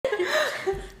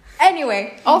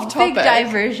Anyway, off topic. Big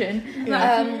diversion.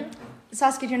 Yeah.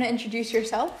 Saskia, do you want to introduce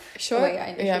yourself? Sure. Oh,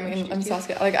 wait, I'm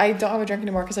Saskia. Like, I don't have a drink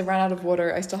anymore because I ran out of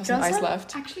water. I still have some ice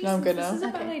left. Actually, no, I'm good now. This is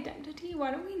about identity.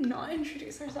 Why don't we not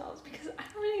introduce ourselves? Because I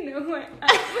don't really know who I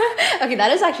am. Okay,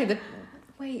 that is actually the...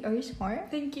 Wait, are you smart?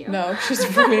 Thank you. No, she's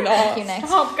really not. Thank you, next.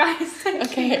 Stop, guys. Thank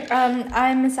Okay. you.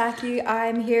 I'm Misaki.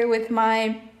 I'm here with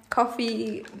my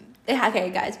coffee... Okay,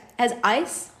 guys. It has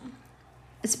ice,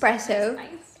 espresso,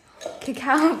 Nice.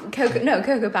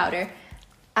 cocoa powder,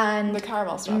 and The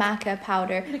caramel stuff. maca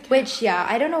powder, which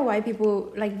I don't know why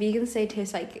people like vegans say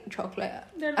tastes like chocolate.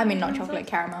 I mean, not chocolate,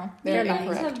 caramel. They're They're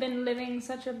incorrect. Vegans have been living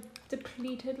such a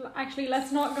depleted. Actually,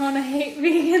 let's not go on a hate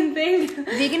vegan thing.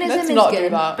 Veganism Let's is not do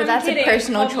good, that. but I'm that's kidding, a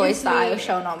personal choice that I obviously.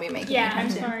 shall not be making. Yeah, I'm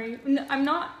anytime soon. sorry. No, I'm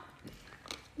not.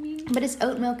 I mean, But it's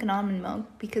oat milk and almond milk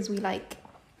because we like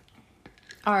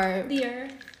our the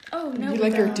earth. Oh no. You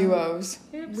like your don't. duos.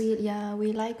 Oops. we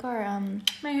like our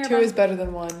My hair. Two is better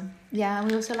than one. and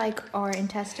we also like our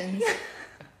intestines.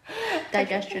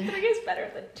 Digestion. Three is better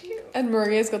than two. And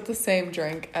Maria's got the same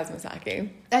drink as Misaki.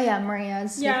 Oh yeah,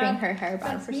 Maria's sniffing Yeah, her hairband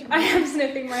That's for me. some I reason. am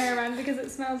sniffing my hairband because it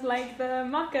smells like the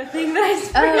maca thing that I Oh,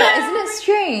 sprayed. isn't it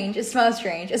strange? It smells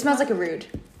strange. It smells like a root.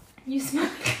 You smell.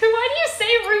 Why do you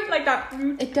say root like that?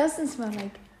 Root. It doesn't smell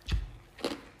like.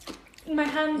 My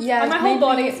hand. Yeah, my whole maybe-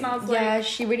 body it smells like. Yeah,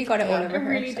 she really got it all Yeah. over I her.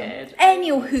 really so. did.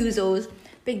 Anywho, hoozles.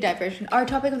 Big diversion. Our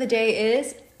topic of the day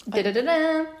is.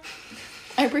 Da-da-da-da.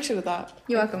 I appreciated that.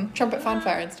 You're welcome. Trumpet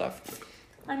fanfare and stuff.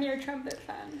 I'm your trumpet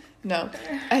fan. No.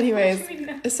 Anyways,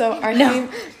 so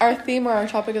our theme or our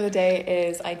topic of the day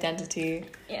is identity.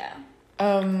 Yeah.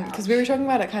 Because we were talking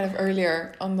about it kind of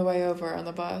earlier on the way over on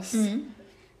the bus. Mm-hmm.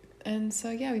 And so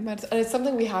we might, and it's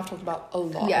something we have talked about a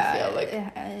lot. Yeah, I feel like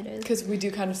it is. because we do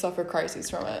kind of suffer crises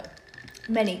from it.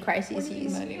 Many crises.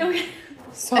 Many. Okay.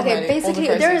 So Okay, many. All the basically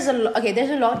crises. there is there's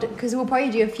a lot because we'll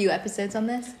probably do a few episodes on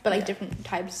this, but like different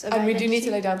types of. And we do need to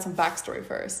identity. lay down some backstory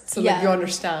first, so Yeah. that you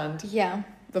understand Yeah,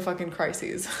 the fucking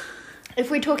crises.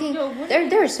 if we're talking, Yo, what-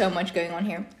 there is so much going on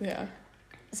here. Yeah.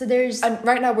 So there's And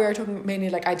right now we're talking mainly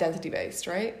like identity based,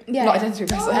 right? Yeah. Not identity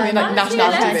based. Oh, I mean like honestly,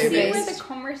 nationality let's see based. where the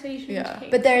conversation Yeah.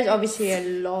 takes. but there's obviously a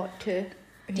lot to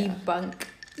Yeah. debunk.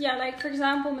 Yeah, like for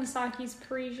example, Misaki's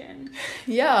Parisian.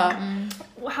 Yeah.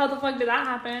 Well, how the fuck did that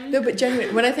happen? No, but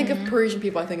genuinely, when I think of Parisian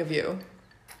people, I think of you.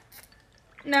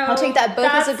 No, I'll take that both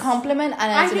as a that's- compliment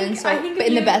and I as an think- I insult, think but of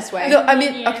in the you best way. as No, I mean,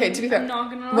 Canadian. okay, to be fair, I'm not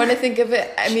gonna When lie. I think of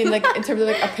it, I mean like in terms of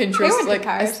like a We Pinterest, went to like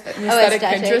Paris. an Oh, aesthetic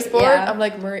aesthetic, Pinterest board, yeah. I'm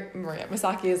like Maria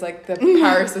Misaki is like the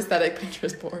Paris aesthetic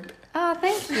Pinterest board. Oh,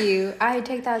 thank you. I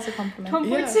take that as a compliment. Tom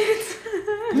Yeah. Ford suits.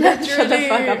 Shut the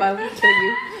fuck up! I will kill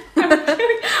you.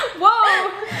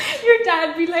 Whoa! Your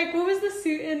dad be like, what was the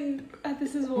suit in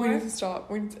This Is We War? need to stop.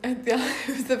 Yeah, it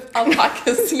was the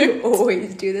alpaca You suit.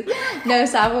 always do this. No,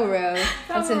 Savile Row.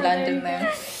 That's in Savile Row, London there you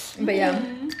though. But yeah.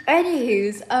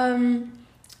 Anywho's,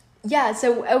 yeah.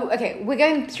 So okay, we're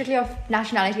going strictly off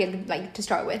nationality, like to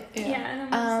start with. Yeah.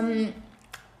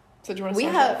 So do you want to We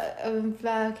start have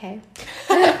okay.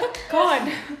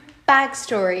 God.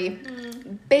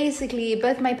 Backstory. Basically,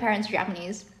 both my parents are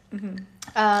Japanese.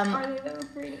 Are they though?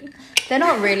 Really? They're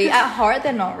not really at heart.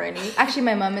 They're not really. Actually,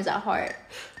 my mum is at heart,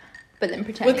 but then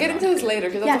pretending. We'll get into not. this later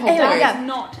because Yeah, that's the whole yeah, point. yeah.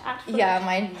 Not at first. Yeah,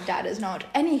 my dad is not.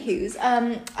 Anywho's,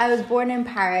 I was born in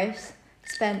Paris,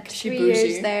 spent She 3 bougie.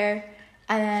 years there,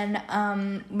 and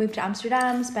then moved to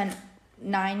Amsterdam, spent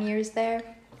 9 years there,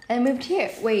 and moved here.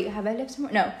 Wait, have I lived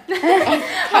somewhere? No.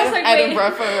 Kind of like, wait.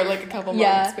 Edinburgh for like a couple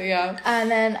Yeah. months, but yeah.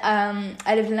 And then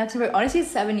I lived in Luxembourg. Honestly,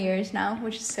 it's 7 years now,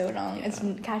 which is so long. Yeah. It's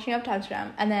catching up to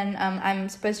Amsterdam. And then I'm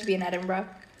supposed to be in Edinburgh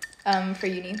for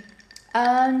uni.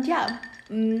 And yeah,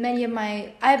 many of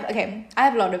my... I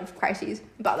have a lot of crises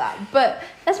about that. But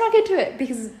let's not get to it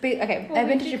because... Okay, Well, I've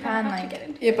been we to do Japan have to like... get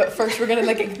into Yeah, it. but first we're gonna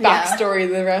like backstory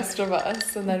the rest of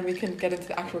us, and then we can get into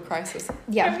the actual crisis. I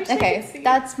Yeah, wish I could okay. see.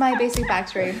 That's my basic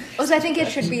backstory. Also, I think it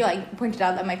should be like pointed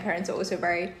out that my parents are also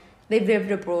very... They've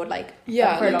lived abroad like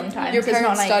Yeah, for a like, long time. Your So it's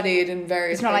parents not like studied in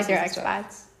various. it's not like they're places and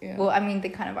expats. stuff. Yeah. Well, I mean, they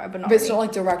kind of are, but not But it's really. not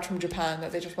like direct from Japan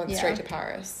that they just went Yeah. straight to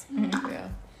Paris. Mhm. Yeah.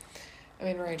 I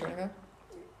mean, Maria, do you wanna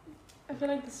I feel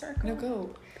like the circle. go? No, go.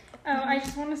 Oh, I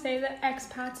just want to say that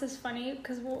expats is funny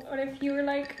because what if you were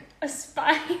like a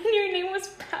spy and your name was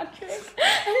Patrick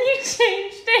and you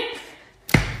changed it?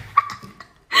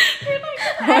 You're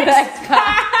like What an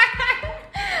expat?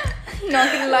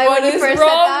 Not gonna lie, What when you is first said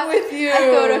wrong that, with you? I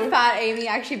thought of Fat Amy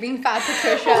actually being Fat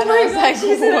Patricia, Oh and my I was God, like,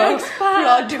 she's an whoa, expat.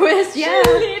 plot twist, yeah.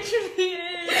 She literally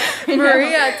is.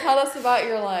 Maria, tell us about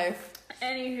your life.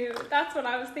 Anywho, that's what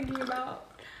I was thinking about.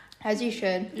 As you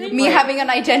should. They Me might. having an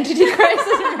identity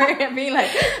crisis and being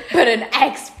like, but an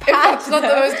expat. That's not the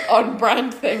most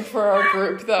on-brand thing for our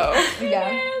group, though. Yeah.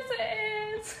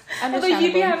 It is. Although Understandable.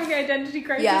 you'd be having an identity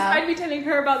crisis, Yeah. I'd be telling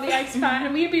her about the expat,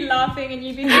 and we'd be laughing, and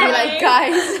you'd be You'd be like,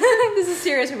 guys, this is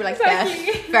serious. We'd be like, Exactly.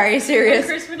 yes, very And serious.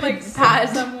 Chris would like Bad. slap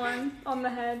someone on the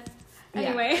head. Yeah.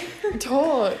 Anyway.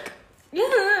 Talk.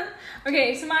 Yeah.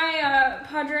 Okay, so my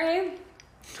padre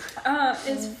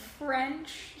is French.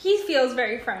 He feels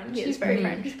very French. He is He's very pretty,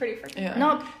 French. He's pretty French. Yeah.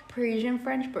 Not Parisian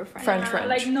French, but French. French.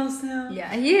 Like no sir.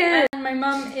 Yeah, yeah. And my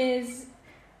mum is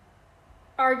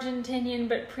Argentinian,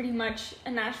 but pretty much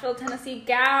a Nashville, Tennessee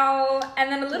gal,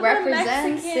 and then a little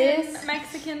Represents bit of sis.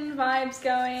 Mexican vibes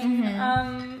going.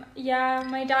 Mhm. Yeah,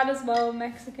 my dad as well,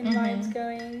 Mexican Mhm. vibes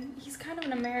going. He's kind of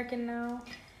an American now.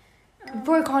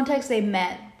 For context, they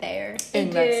met there. They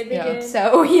did. yeah.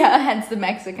 So, yeah, hence the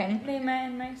Mexican. They met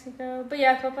in Mexico, but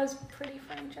yeah, Papa's pretty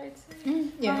French, I'd say.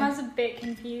 Yeah. Mama's a bit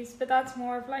confused, but that's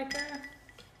more of like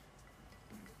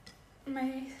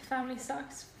my family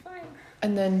sucks vibe.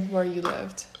 And then where you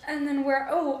lived. And then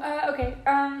okay.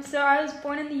 So I was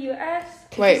born in the U.S.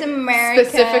 Wait, She's American.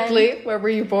 specifically, where were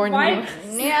you born Why?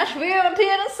 in? Nashville,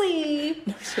 Tennessee.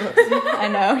 Sure. I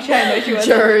know she was.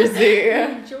 Jersey.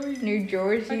 Georgia. New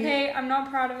Jersey. Okay, I'm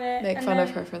not proud of it. Make And fun then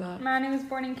of her for that. Manny was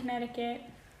born in Connecticut,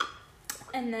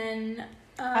 and then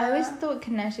I always thought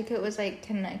Connecticut was like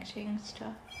connecting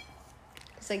stuff.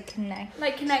 It's like connect.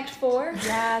 like Connect 4.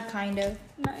 Yeah, kind of.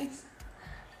 Nice.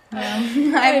 I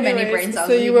have many Anyways, brain cells.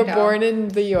 So as you can were tell. born in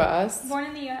the US. Born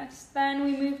in the U.S. Then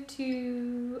we moved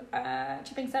to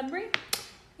Chipping Sudbury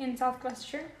in South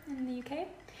Gloucestershire in the UK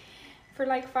for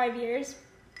like 5 years.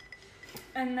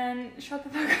 And then shut the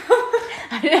fuck up.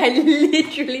 I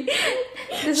literally.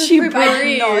 This is She proof I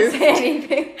did not breathed. say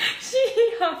anything.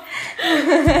 She huffed.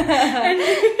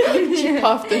 She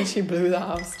puffed and she blew the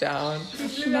house down.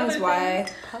 She knows why.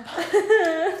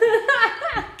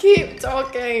 Keep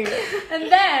talking. And You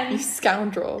then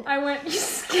scoundrel. I went, you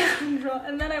scoundrel.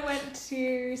 And then I went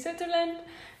to Switzerland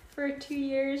for 2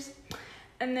 years.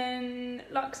 And then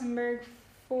Luxembourg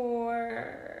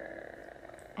for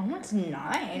Almost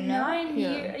 9. 9 Yeah.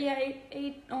 years. Yeah,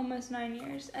 eight, almost 9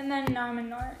 years. And then now I'm in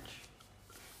Norwich.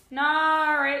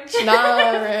 Norwich.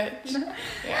 Norwich.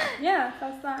 Yeah. Yeah,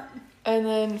 that's that. And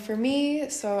then for me,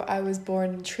 so I was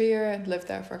born in Trier and lived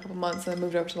there for a couple months and then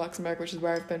moved over to Luxembourg, which is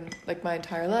where I've been like my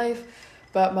entire life.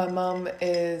 But my mum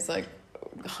is like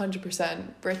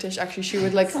 100% British. Actually, she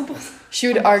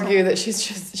would argue that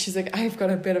she's like, I've got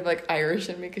a bit of like Irish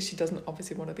in me because she doesn't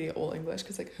obviously want to be all English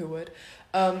because like who would?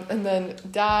 And then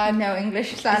dad. No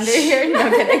English slander here. No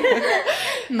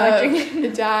kidding.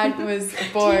 Muching. Dad was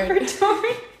born.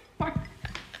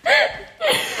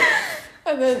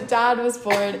 And then dad was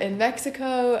born in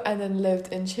Mexico and then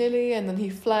lived in Chile and then he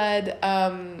fled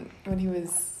when he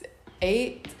was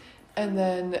 8 and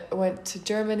then went to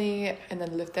Germany and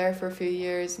then lived there for a few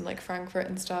years in like Frankfurt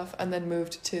and stuff and then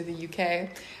moved to the UK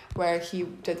where he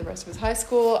did the rest of his high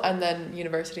school and then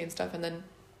university and stuff and then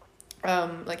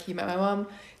like he met my mum.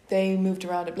 They moved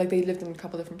around, like they lived in a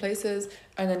couple different places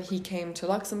and then he came to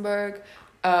Luxembourg.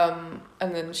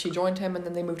 And then she joined him and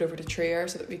then they moved over to Trier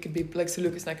so that we could be like so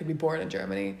Lucas and I could be born in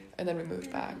Germany and then we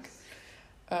moved back.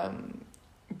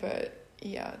 But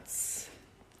yeah, it's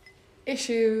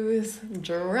issues,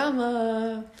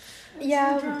 drama.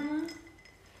 Yeah.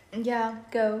 Yeah,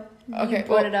 go. Okay, You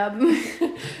brought it up.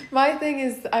 My thing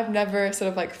is I've never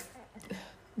sort of like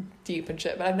deep and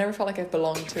shit, but I've never felt like I've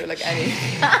belonged to like any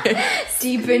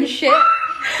Deep in shit.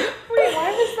 Wait,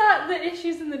 why was that the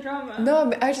issues in the drama?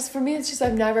 No, I just for me it's just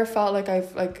I've never felt like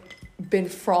I've like been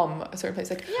from a certain place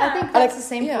like Yeah. I think like, that's the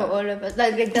same yeah. for all of us.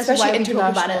 Like that's especially why we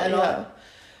talk about it a international, lot.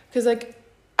 because like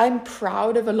I'm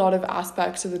proud of a lot of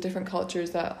aspects of the different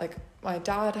cultures that like my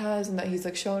dad has and that he's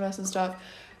like shown us and stuff,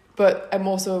 but I'm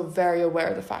also very aware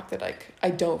of the fact that like I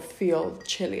don't feel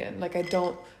Chilean. Like I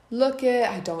don't look it,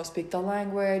 I don't speak the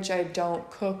language, I don't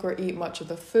cook or eat much of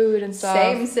the food and stuff.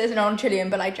 Same sis, non Chilean,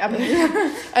 but like Japanese.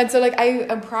 And so like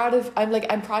I'm proud to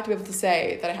be able to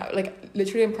say that I have like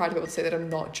literally I'm proud to be able to say that I'm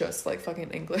not just like fucking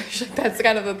English. Like that's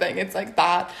kind of the thing. It's like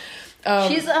that.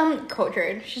 She's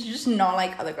cultured. She's just not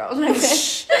like other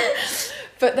girls.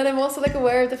 But then I'm also like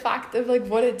aware of the fact of like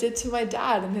what it did to my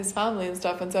dad and his family and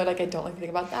stuff, and so like I don't like to think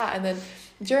about that. And then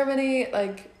Germany,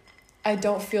 like I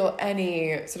don't feel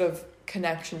any sort of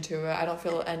connection to it. I don't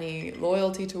feel any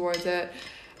loyalty towards it.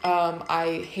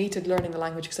 I hated learning the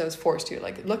language because I was forced to.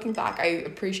 Like looking back, I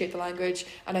appreciate the language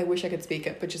and I wish I could speak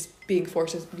it, but just being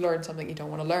forced to learn something you don't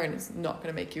want to learn is not going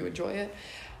to make you enjoy it.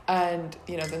 And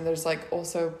you know, then there's like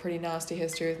also pretty nasty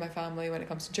history with my family when it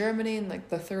comes to Germany in like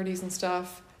the 30s and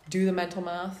stuff. Do the mental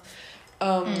math.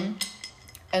 And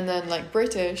then like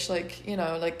British, like, you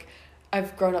know, like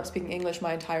I've grown up speaking English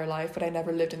my entire life, but I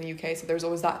never lived in the UK, so there was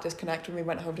always that disconnect when we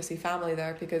went home to see family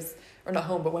there, because, or not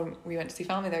home, but when we went to see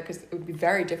family there, because it would be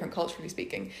very different culturally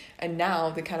speaking. And now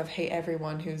they kind of hate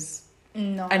everyone who's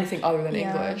anything other than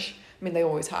English. I mean, they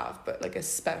always have, but like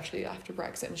especially after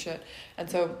Brexit and shit. And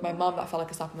so my mum, that felt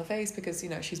like a slap in the face, because, you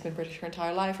know, she's been British her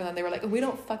entire life, and then they were like, oh, we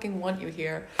don't fucking want you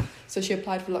here. So she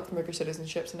applied for Luxembourgish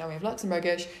citizenship, so now we have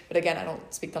Luxembourgish. But again, I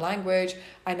don't speak the language.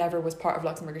 I never was part of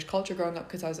Luxembourgish culture growing up,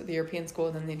 because I was at the European school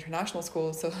and then the international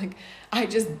school. So like,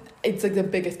 it's like the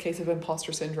biggest case of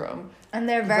imposter syndrome. And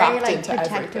they're very like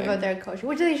protective everything. of their culture,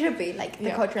 which they should be, like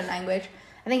the culture and language.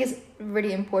 I think it's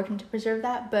really important to preserve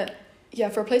that, but yeah,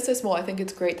 for a place so small, I think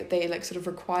it's great that they like sort of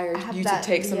require you to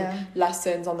take some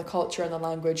lessons on the culture and the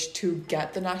language to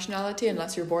get the nationality,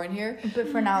 unless you're born here. But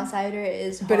for an outsider, it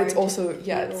is hard. But it's also,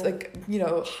 it's like, you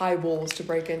know, high walls to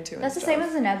break into. That's the same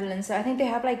as the Netherlands. So I think they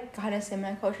have like kind of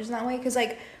similar cultures in that way, because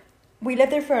like we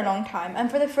lived there for a long time, and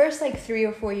for the first like 3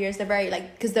 or 4 years, they're very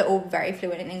like, because they're all very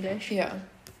fluent in English. Yeah.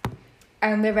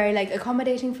 And they're very like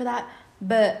accommodating for that.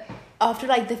 But after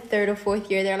like the 3rd or 4th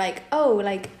year, they're like, oh,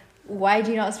 like, why do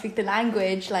you not speak the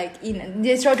language? Like, you know,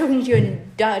 they start talking to you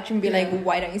in Dutch and be like,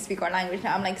 why don't you speak our language?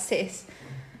 Now I'm like, sis,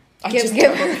 I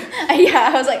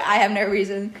was like, I have no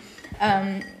reason.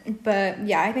 But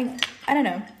yeah, I think, I don't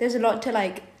know, there's a lot to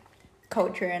like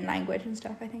culture and language and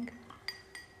stuff, I think.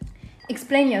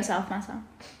 Explain yourself, Masa.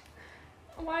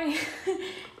 Why?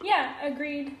 Yeah,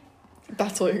 agreed.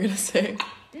 That's all you're gonna say.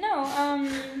 No,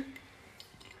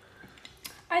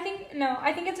 I think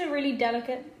it's a really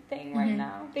delicate thing right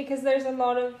now, because there's a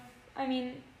lot of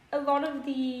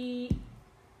the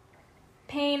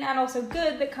pain and also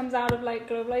good that comes out of like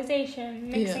globalization,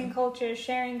 mixing cultures,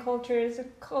 sharing cultures,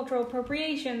 cultural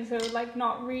appropriation, so like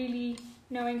not really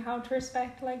knowing how to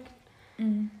respect, like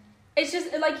it's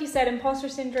just like you said, imposter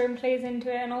syndrome plays into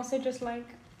it, and also just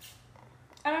like,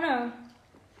 I don't know,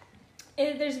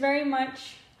 there's very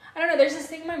much, I don't know, there's this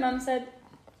thing my mom said.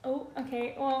 Oh,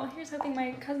 okay. Well, here's hoping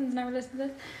my cousins never listen to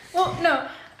this. Well, no.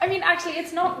 I mean, actually,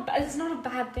 it's not a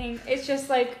bad thing. It's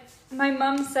just like my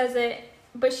mum says it,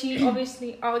 but she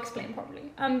obviously, I'll explain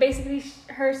properly. Basically,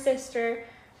 her sister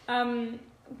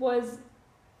was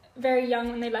very young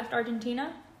when they left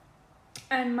Argentina,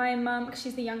 and my mum,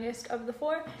 she's the youngest of the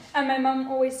 4, and my mum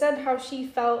always said how she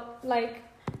felt like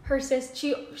her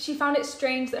sister. She found it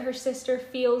strange that her sister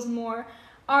feels more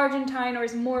Argentine, or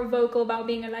is more vocal about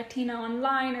being a Latina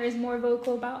online, or is more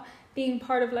vocal about being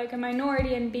part of like a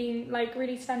minority and being like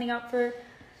really standing up for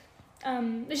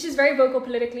she's very vocal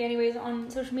politically anyways on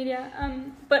social media,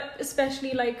 but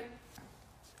especially like,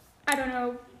 I don't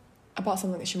know, about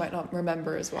something that she might not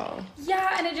remember as well.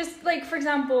 Yeah, and it just like, for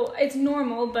example, it's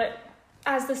normal, but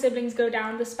as the siblings go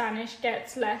down, the Spanish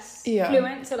gets less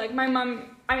fluent. So like my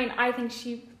mum, I mean, I think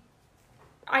she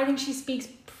speaks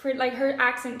like, her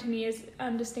accent to me is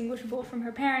undistinguishable from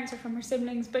her parents or from her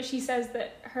siblings, but she says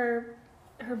that her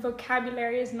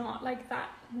vocabulary is not like that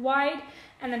wide,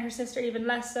 and then her sister even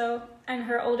less so, and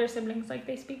her older siblings, like,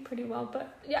 they speak pretty well,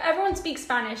 but yeah, everyone speaks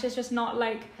Spanish, it's just not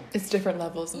like, it's different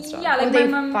levels and stuff. Yeah, like my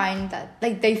mom find that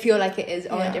like they feel like it is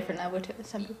on a different level to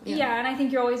some people. Yeah, and I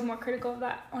think you're always more critical of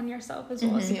that on yourself as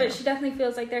well. But she definitely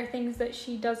feels like there are things that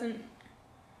she doesn't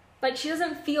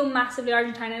feel massively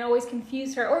Argentine, and always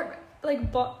confuse her, or like,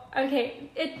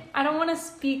 I don't want to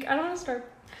start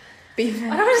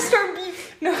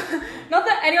beef. No, not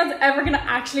that anyone's ever gonna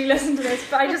actually listen to this,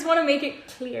 but I just want to make it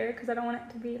clear, because I don't want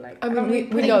it to be like, I mean,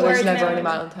 we know there's never any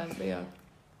malintent, but yeah.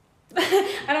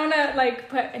 I don't want to like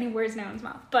put any words in anyone's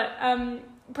mouth, but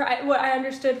what I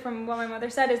understood from what my mother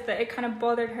said is that it kind of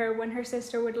bothered her when her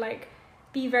sister would like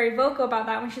be very vocal about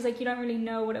that, when she's like, you don't really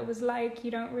know what it was like, you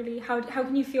don't really, how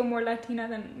can you feel more Latina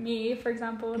than me, for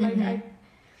example,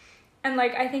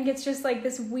 like I think it's just like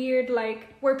this weird, like,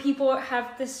 where people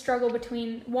have this struggle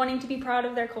between wanting to be proud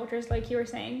of their cultures, like you were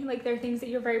saying, like there are things that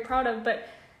you're very proud of, but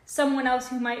someone else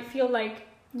who might feel like,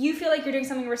 you feel like you're doing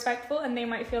something respectful, and they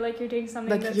might feel like you're doing something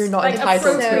like that's you're not like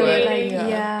entitled to it.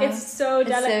 It's so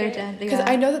delicate. Because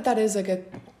I know that is like a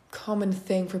common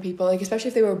thing for people, like especially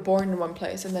if they were born in one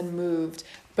place and then moved,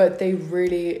 but they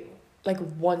really like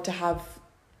want to have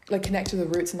like connect to the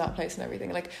roots in that place and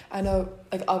everything. Like I know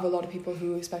like of a lot of people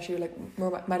who especially like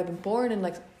might have been born in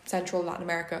like Central Latin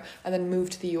America and then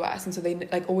moved to the US, and so they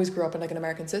like always grew up in like an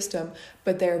American system,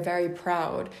 but they're very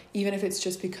proud, even if it's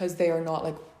just because they are not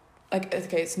like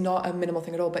okay, it's not a minimal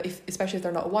thing at all, but especially if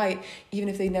they're not white, even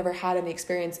if they never had any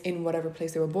experience in whatever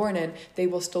place they were born in, they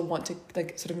will still want to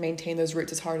like sort of maintain those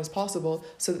roots as hard as possible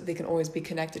so that they can always be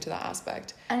connected to that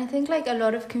aspect. And I think like a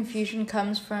lot of confusion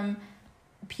comes from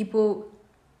people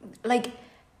like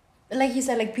you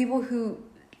said, like people who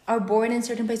are born in a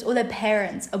certain place, or their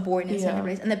parents are born in a certain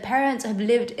place, and their parents have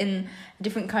lived in a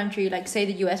different country, like say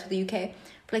the US or the UK,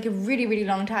 for like a really, really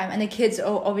long time, and the kids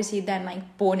are obviously then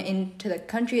like born into the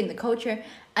country and the culture,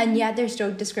 and yet they're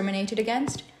still discriminated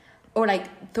against, or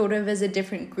like thought of as a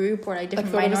different group, or like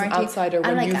different like minority. As an outsider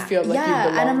when like, you feel like you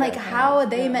belong and I'm like, there, how are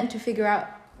they meant to figure out,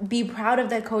 be proud of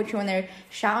their culture when they're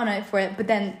shouting it for it, but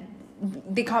then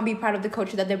they can't be proud of the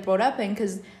culture that they're brought up in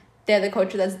because they're the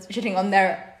culture that's shitting on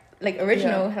their like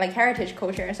original like heritage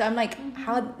culture. So I'm like,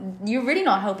 how, you're really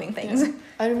not helping things.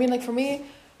 I mean, like for me,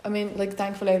 I mean, like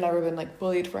thankfully I've never been like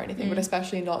bullied for anything, but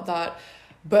especially not that.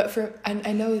 But for, and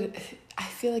I know that I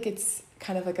feel like it's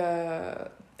kind of like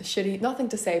a shitty, nothing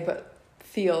to say, but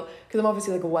feel, because I'm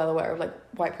obviously like well aware of like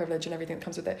white privilege and everything that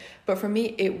comes with it. But for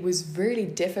me, it was really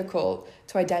difficult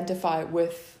to identify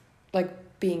with like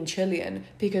being Chilean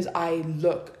because I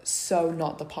look so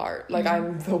not the part. Like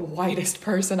I'm the whitest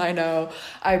person I know.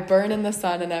 I burn in the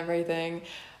sun and everything.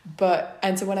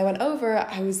 And so when I went over,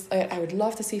 I would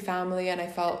love to see family, and I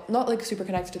felt not like super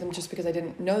connected to them just because I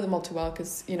didn't know them all too well,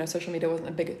 because you know social media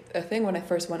wasn't a thing when I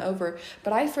first went over.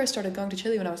 But I first started going to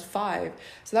Chile when I was 5,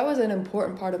 so that was an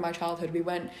important part of my childhood. We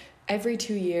went every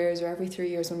 2 years or every 3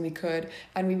 years when we could,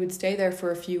 and we would stay there for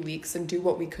a few weeks and do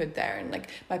what we could there. And like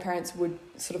my parents would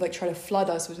sort of like try to flood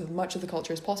us with as much of the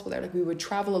culture as possible there. Like we would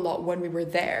travel a lot when we were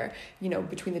there, you know,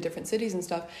 between the different cities and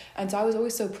stuff. And so I was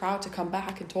always so proud to come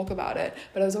back and talk about it,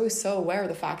 but I was always so aware of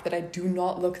the fact that I do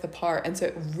not look the part. And so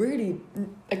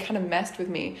it kind of messed with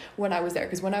me when I was there,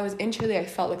 because when I was in Chile I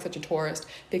felt like such a tourist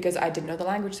because I didn't know the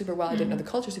language super well, I didn't know the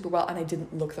culture super well, and I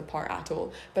didn't look the part at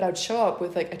all. But I would show up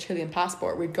with like a Chilean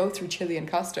passport, we'd go through Chilean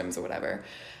customs or whatever,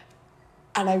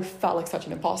 and I felt like such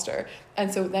an imposter.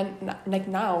 And so then like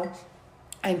now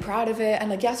I'm proud of it. And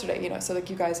like yesterday, you know, so like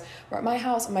you guys were at my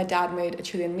house and my dad made a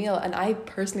Chilean meal, and I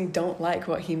personally don't like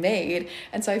what he made,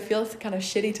 and so I feel kind of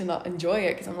shitty to not enjoy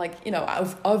it, because I'm like, you know,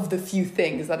 of the few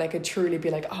things that I could truly be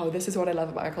like, oh, this is what I love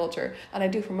about my culture, and I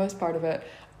do for most part of it.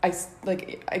 I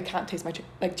can't taste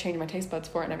change my taste buds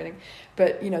for it and everything,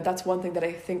 but you know, that's one thing that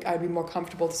I think I'd be more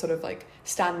comfortable to sort of like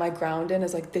stand my ground in,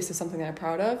 as like, this is something that I'm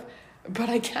proud of, but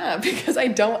I can't because I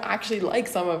don't actually like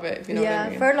some of it, if you know what I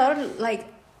mean. For a lot of like,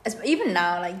 even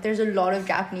now, like there's a lot of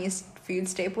Japanese food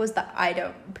staples that I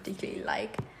don't particularly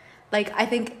like. Like I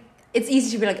think it's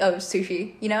easy to be like, oh,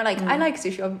 sushi, you know, like I like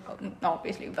sushi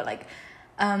obviously, but like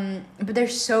but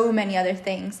there's so many other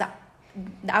things that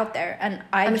out there, and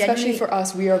especially for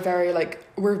us, we are very like,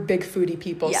 we're big foodie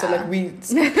people, so like we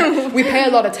pay a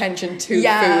lot of attention to food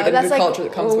and the like, culture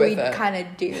that comes with it. We kind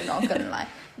of do, not gonna lie.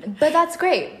 But that's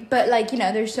great. But like, you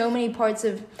know, there's so many parts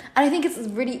of, and I think it's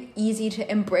really easy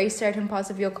to embrace certain parts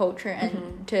of your culture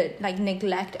and to like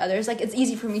neglect others. Like it's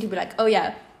easy for me to be like, oh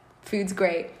yeah, food's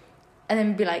great, and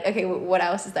then be like, okay, what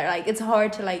else is there? Like it's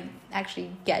hard to like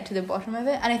actually get to the bottom of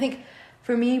it. And I think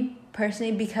for me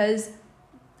personally, because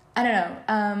I don't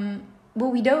know,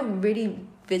 well, we don't really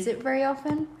visit very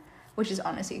often, which is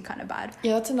honestly kind of bad.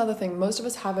 Yeah, that's another thing. Most of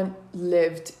us haven't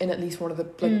lived in at least one of the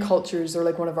like cultures or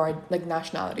like one of our like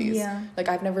nationalities. Yeah. Like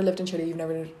I've never lived in Chile, you've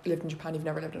never lived in Japan, you've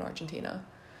never lived in Argentina.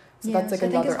 So that's like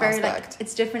another aspect. Like,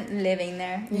 it's different living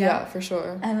there. You know? Yeah, for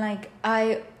sure. And like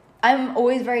I'm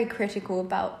always very critical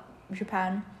about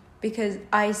Japan because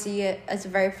I see it as a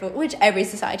very flawed, which every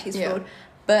society is flawed.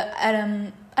 But I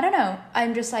don't know.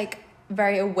 I'm just like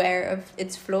very aware of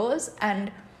its flaws, and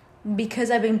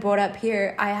because I've been brought up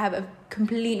here, I have a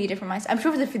completely different mindset. I'm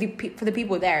sure for the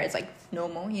people there, it's like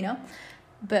normal, you know,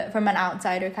 but from an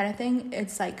outsider kind of thing,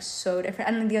 it's like so different.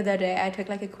 And the other day, I took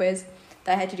like a quiz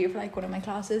that I had to do for like one of my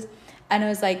classes, and it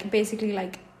was like basically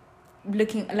like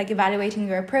looking like evaluating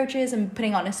your approaches and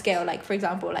putting on a scale, like for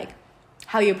example, like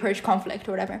how you approach conflict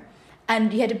or whatever,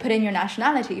 and you had to put in your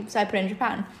nationality. So I put in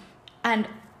Japan, and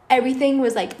everything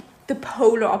was like the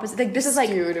polar opposite. Like this is like,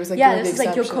 skewed. It was like, this is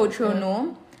like your cultural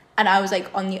norm, and I was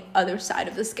like on the other side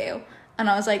of the scale, and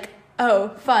I was like, oh,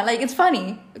 fun. Like it's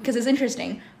funny because it's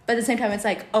interesting, but at the same time it's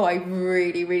like, oh, I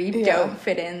really don't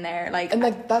fit in there. Like, and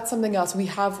like that's something else. We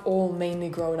have all mainly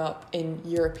grown up in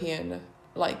European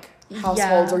like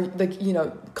households, or like, you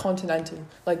know, continental,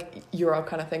 like Europe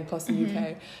kind of thing, plus the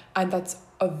UK, and that's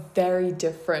a very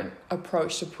different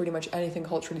approach to pretty much anything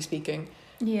culturally speaking.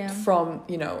 From,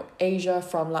 you know, Asia,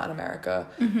 from Latin America,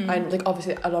 and like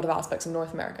obviously a lot of aspects of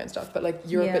North America and stuff, but like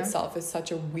Europe itself is such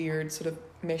a weird sort of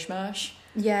mishmash.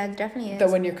 Yeah, it definitely is. That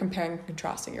when you're comparing and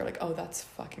contrasting, you're like, oh, that's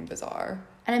fucking bizarre.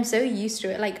 And I'm so used to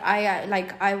it. Like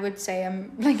I would say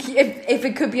I'm like if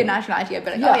it could be a nationality, I'd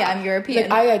be like, Yeah. oh yeah, I'm European.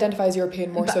 Like, I identify as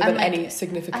European more But so I'm than like- any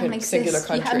significant I'm like, singular sis,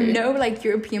 country. You have no like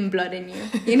European blood in you.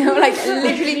 You know, like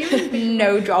literally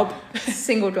no drop,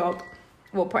 single drop.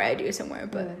 Well, probably I do somewhere,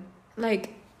 but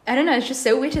like I don't know. It's just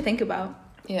so weird to think about.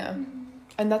 Yeah,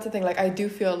 and that's the thing. Like, I do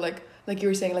feel like you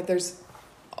were saying, like, there's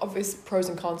obvious pros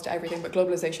and cons to everything, but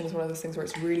globalization is one of those things where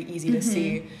it's really easy to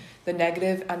see the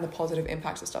negative and the positive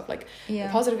impacts of stuff. Like, Yeah.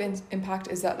 the positive impact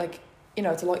is that, like, you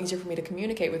know, it's a lot easier for me to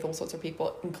communicate with all sorts of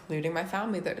people, including my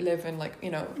family that live in, like,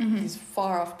 you know, these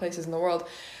far off places in the world.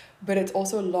 But it's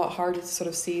also a lot harder to sort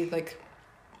of see, like,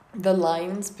 the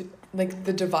lines, like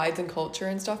the divides in culture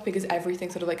and stuff, because everything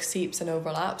sort of like seeps and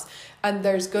overlaps, and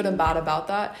there's good and bad about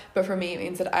that. But for me, it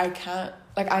means that I can't,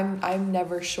 like, I'm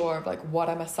never sure of like what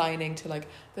I'm assigning to like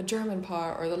the German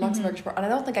part or the Luxembourgish part, and I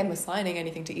don't think I'm assigning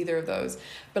anything to either of those.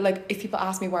 But like, if people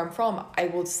ask me where I'm from, I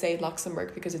will say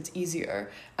Luxembourg because it's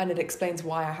easier and it explains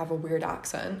why I have a weird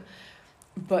accent.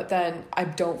 But then I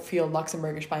don't feel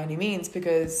Luxembourgish by any means,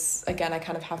 because again, I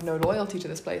kind of have no loyalty to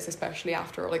this place, especially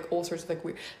after like all sorts of like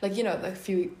weird, like, you know, like a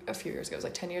few years ago, it was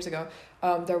like 10 years ago,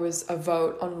 there was a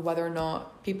vote on whether or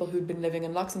not people who'd been living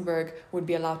in Luxembourg would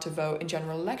be allowed to vote in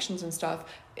general elections and stuff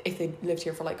if they lived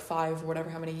here for like 5 or whatever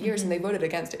how many years, and they voted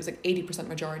against it. It was like 80%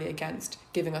 majority against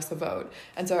giving us the vote.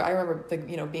 And so I remember, like,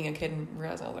 you know, being a kid and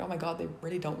realizing, I was like, oh my god, they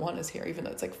really don't want us here, even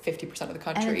though it's like 50% of the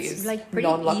country And it's is like pretty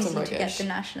easy to non-Luxembourgish. get the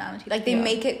nationality. Like they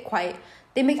make it quite.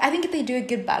 I think if they do a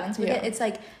good balance with it, it's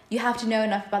like you have to know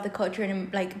enough about the culture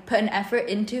and like put an effort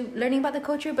into learning about the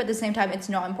culture, but at the same time, it's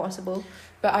not impossible.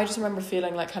 But I just remember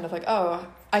feeling like kind of like, oh,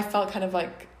 I felt kind of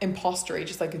like impostery,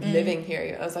 just like living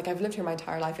here. I was like, I've lived here my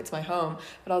entire life, it's my home.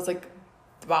 But I was like,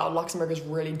 wow, Luxembourgers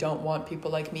really don't want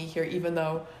people like me here, even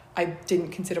though I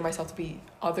didn't consider myself to be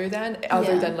other than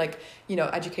like, you know,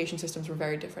 education systems were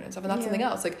very different and stuff. And that's something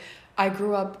else. Like, I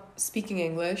grew up speaking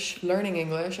English, learning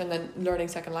English, and then learning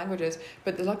second languages.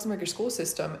 But the Luxembourgish school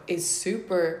system is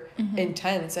super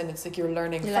intense, and it's like you're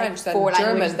learning French, like then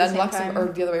German, then Luxembourg,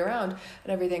 or the other way around,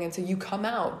 and everything. And so you come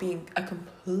out being a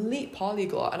complete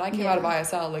polyglot. And I came out of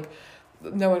ISL like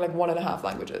knowing like 1.5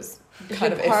 languages,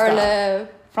 kind of, if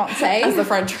that, français, as the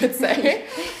French would say.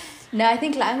 No, I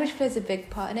think language plays a big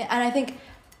part in it, and I think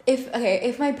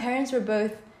if my parents were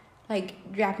both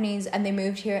like Japanese and they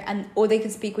moved here, and all they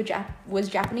could speak was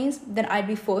Japanese, then I'd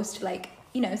be forced to like,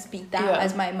 you know, speak that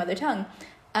as my mother tongue,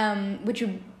 which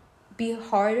would be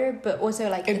harder, but also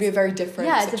like it'd be a very different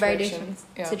it's a very different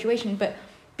situation. But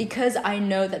because I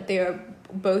know that they are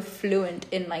both fluent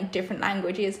in like different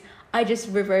languages, I just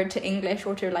revert to English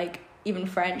or to like even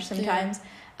French sometimes,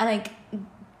 and like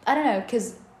I don't know,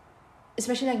 because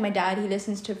especially like my dad, he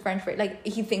listens to French, like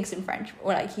he thinks in French,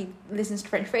 or like he listens to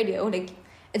French radio, like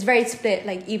it's very split,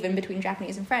 like even between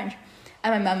Japanese and French.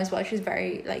 And my mum as well, she's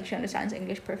very like, she understands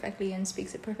English perfectly and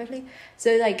speaks it perfectly.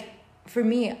 So like for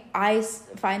me, I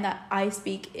find that I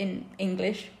speak in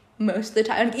English most of the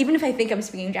time. Like, even if I think I'm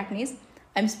speaking Japanese,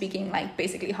 I'm speaking like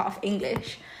basically half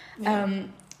English.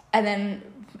 And then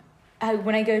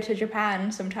when I go to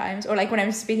Japan sometimes, or like when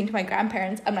I'm speaking to my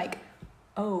grandparents, I'm like,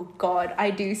 oh god,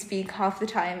 I do speak half the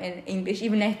time in English,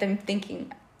 even if I'm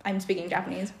thinking I'm speaking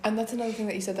Japanese. And that's another thing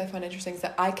that you said that I find interesting, is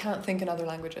that I can't think in other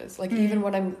languages. Like even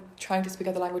when I'm trying to speak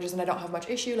other languages and I don't have much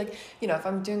issue, like, you know, if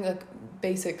I'm doing like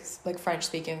basics like French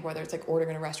speaking, whether it's like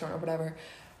ordering in a restaurant or whatever,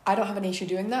 I don't have an issue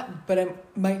doing that. But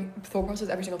my thought process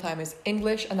every single time is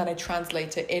English, and then I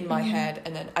translate it in my head,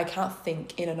 and then I can't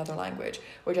think in another language,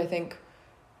 which I think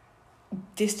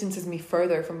distances me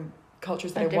further from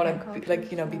cultures that I want to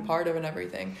like, you know, be part of and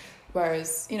everything.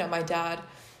 Whereas, you know, my dad,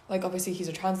 like obviously he's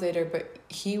a translator, but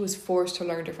he was forced to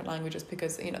learn different languages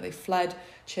because, you know, they fled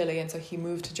Chile, and so he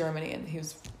moved to Germany, and he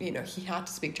was, you know, he had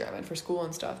to speak German for school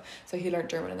and stuff, so he learned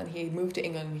German, and then he moved to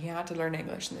England and he had to learn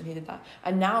English, and then he did that.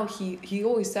 And now he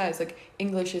always says like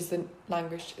English is the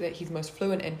language that he's most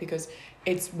fluent in because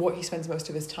it's what he spends most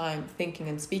of his time thinking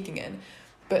and speaking in.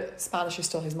 But Spanish is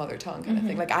still his mother tongue kind of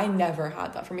thing. Like I never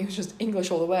had that. For me, it was just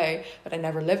English all the way, but I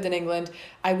never lived in England.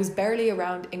 I was barely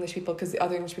around English people because the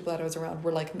other English people that I was around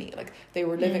were like me. Like they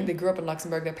were living, they grew up in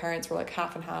Luxembourg. Their parents were like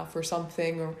half and half or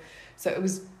something. Or so it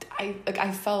was,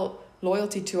 I felt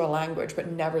loyalty to a language,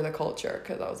 but never the culture.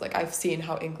 Because I was like, I've seen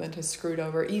how England has screwed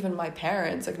over even my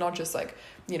parents, like not just like,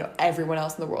 you know, everyone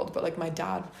else in the world, but like my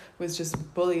dad was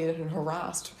just bullied and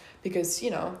harassed because,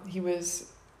 you know, he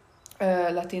was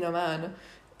a Latino man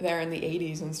there in the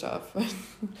 80s and stuff.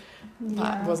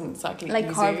 That wasn't exactly like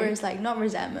easy. harbors like not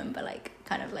resentment, but like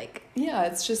kind of like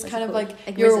it's just kind of like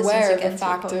you're you're aware of the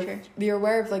fact of you're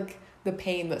aware of like the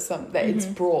pain that it's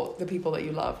brought the people that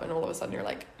you love, and all of a sudden you're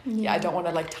like, I don't want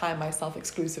to like tie myself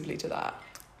exclusively to that.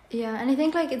 Yeah, and I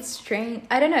think like it's strange.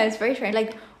 I don't know, it's very strange.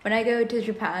 Like when I go to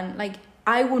Japan, like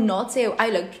I will not say I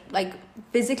look like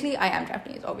physically I am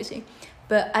Japanese, obviously,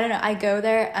 but I don't know. I go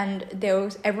there and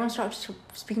everyone starts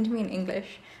speaking to me in English,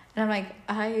 and I'm like,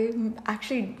 I'm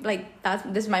actually like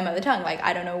this is my mother tongue. Like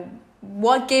I don't know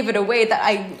what gave it away that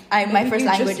I my first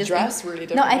language is dress really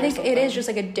different. No, I think it is just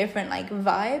like a different like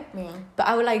vibe. Yeah. But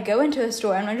I would like go into a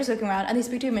store and I'm just looking around and they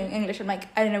speak to me in English. I'm like,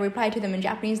 I don't know, reply to them in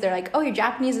Japanese. They're like, oh, your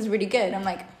Japanese is really good. I'm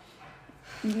like,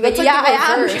 that's like yeah,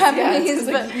 I am Japanese,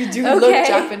 but like, you do okay. look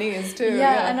Japanese too.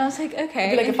 Yeah, and I was like, okay.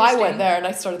 It'd be like if I went there and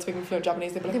I started speaking fluent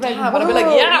Japanese, they'd be like, damn, and I'd be like,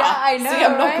 yeah, I know. See,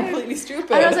 I'm not right? completely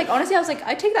stupid. And I was like, honestly,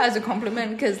 I take that as a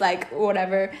compliment because like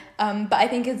whatever. But I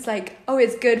think it's like, oh,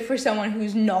 it's good for someone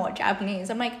who's not Japanese.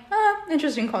 I'm like,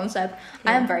 interesting concept.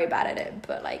 I am very bad at it,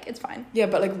 but like it's fine. Yeah,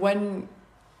 but like when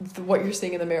what you're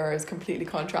seeing in the mirror is completely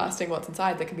contrasting what's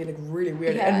inside, that can be like really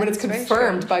weird. Yeah, and when it's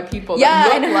confirmed by people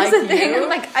that I look know, like that's the thing. you, I'm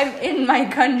like, I'm in my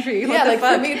country. What yeah, the like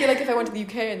fuck? for me it'd be like if I went to the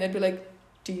UK and they'd be like,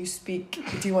 do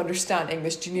you understand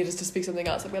English? Do you need us to speak something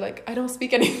else? I'd be like, I don't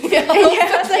speak anything else.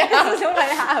 This is all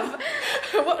I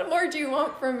have. What more do you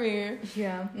want from me?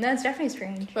 Yeah, no, it's definitely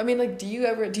strange. But I mean, like, do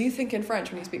you think in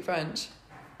French when you speak French?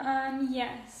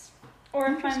 Yes. Or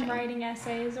if I'm writing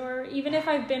essays, or even if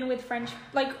I've been with French,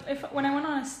 like when I went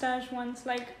on a stage once,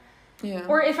 like,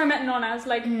 or if I'm at Nona's,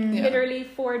 like literally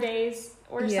 4 days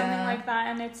or something like that,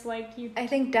 and it's like you. I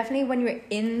think definitely when you're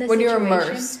in the when situation, you're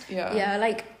immersed, yeah,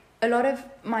 like a lot of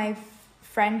my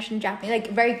French and Japanese, like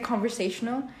very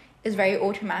conversational, is very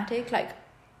automatic. Like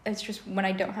it's just when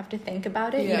I don't have to think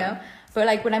about it, you know. But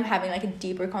like when I'm having like a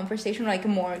deeper conversation, like a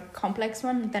more complex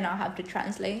one, then I'll have to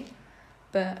translate.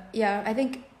 But yeah, I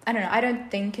think. I don't know. I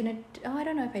don't think in it. Oh, I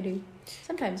don't know if I do.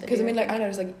 Sometimes. Because I mean, like I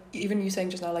noticed, like even you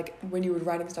saying just now, like when you were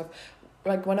writing stuff,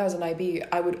 like when I was in IB,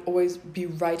 I would always be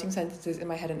writing sentences in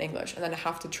my head in English, and then I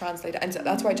have to translate it, and so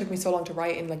that's why it took me so long to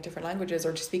write in like different languages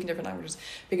or to speak in different languages,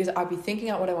 because I'd be thinking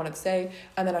out what I wanted to say,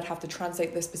 and then I'd have to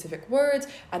translate the specific words,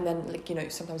 and then like you know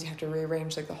sometimes you have to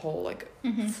rearrange like the whole like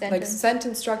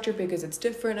sentence structure because it's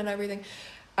different and everything.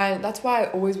 And that's why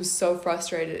I always was so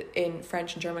frustrated in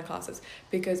French and German classes,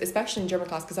 because especially in German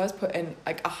class, because I was put in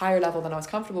like a higher level than I was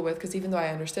comfortable with, because even though I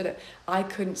understood it, I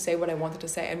couldn't say what I wanted to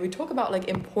say. And we talk about like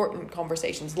important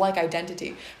conversations like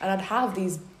identity, and I'd have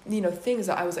these you know things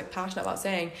that I was like passionate about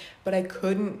saying, but I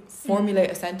couldn't formulate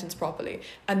a sentence properly.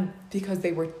 And because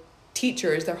they were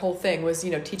teachers, their whole thing was, you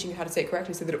know, teaching you how to say it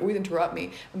correctly, so they'd always interrupt me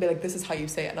and be like, this is how you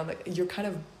say it, and I'm like, you're kind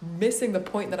of missing the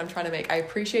point that I'm trying to make. I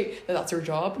appreciate that that's your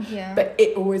job, but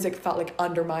it always like felt like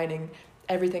undermining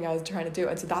everything I was trying to do.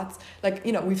 And so that's like,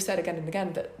 you know, we've said again and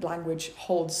again that language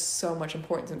holds so much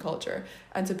importance in culture,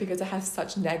 and so because I have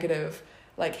such negative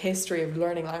like history of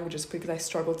learning languages, because I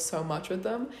struggled so much with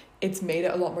them, it's made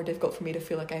it a lot more difficult for me to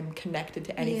feel like I'm connected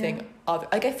to anything other.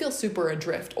 Like I feel super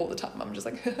adrift all the time. I'm just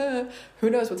like, who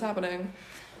knows what's happening.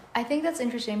 I think that's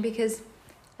interesting because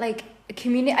like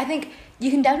I think you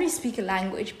can definitely speak a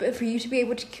language, but for you to be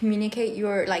able to communicate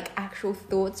your like actual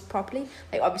thoughts properly,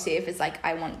 like obviously if it's like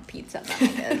I want pizza,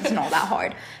 then like, it's not that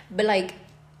hard, but like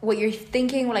what you're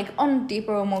thinking like on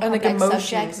deeper or more complex like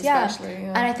subjects, especially,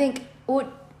 and I think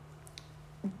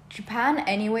Japan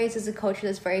anyways is a culture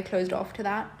that's very closed off to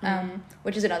that,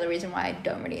 which is another reason why I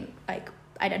don't really like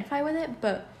identify with it.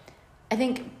 But I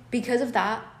think because of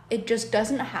that, it just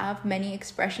doesn't have many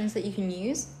expressions that you can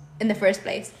use in the first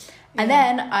place, and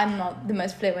then I'm not the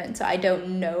most fluent, so I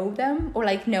don't know them or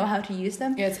like know how to use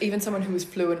them. It's even someone who is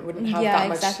fluent wouldn't have that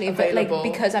much available. But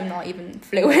like because I'm not even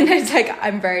fluent, it's like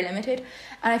I'm very limited,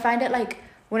 and I find it like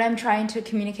when I'm trying to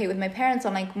communicate with my parents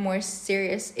on like more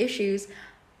serious issues,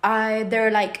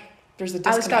 they're like, there's a disconnect.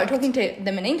 I would start talking to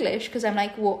them in English because I'm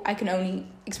like, well, I can only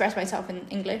express myself in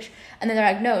English, and then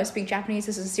they're like, no, speak Japanese,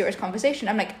 this is a serious conversation.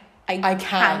 I'm like, I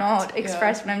cannot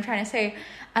express what I'm trying to say,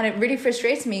 and it really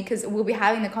frustrates me because we'll be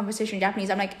having the conversation in Japanese.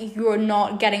 I'm like, you're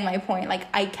not getting my point. Like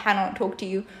I cannot talk to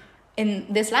you in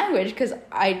this language because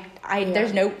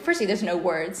there's no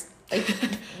words, like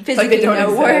physically like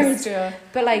no words,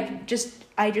 but like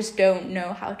I just don't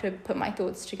know how to put my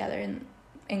thoughts together in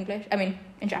English. I mean,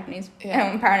 in Japanese.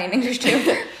 Apparently in English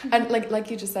too. And like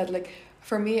you just said, like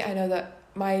for me, I know that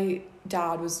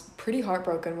dad was pretty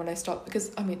heartbroken when I stopped,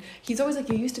 because I mean, he's always like,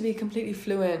 you used to be completely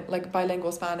fluent, like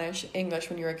bilingual Spanish, English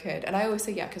when you were a kid. And I always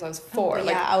say, yeah, because I was 4. But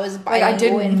like, yeah, I was like I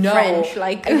bilingual didn't in know. French.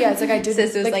 Like, yeah, it's like I didn't,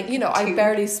 Sis was, like, you know, 2. I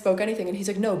barely spoke anything. And he's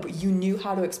like, no, but you knew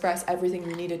how to express everything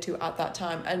you needed to at that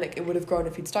time. And like, it would have grown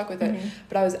if you'd stuck with it. Mhm.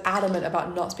 But I was adamant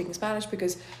about not speaking Spanish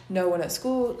because no one at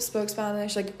school spoke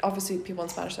Spanish. Like, obviously people in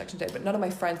Spanish section did, but none of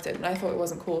my friends did. And I thought it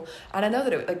wasn't cool. And I know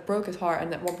that it like broke his heart.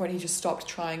 And at one point he just stopped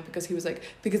trying because he was like,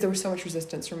 because there was so much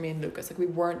resistance from me and Lucas. Like, we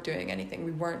weren't doing anything.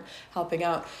 We weren't helping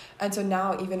out. And so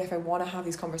now, even if I want to have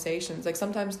these conversations, like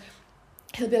sometimes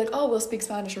he'll be like, oh, we'll speak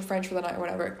Spanish or French for the night or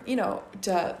whatever, you know,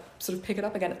 to sort of pick it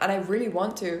up again. And I really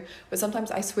want to, but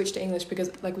sometimes I switch to English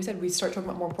because, like we said, we start talking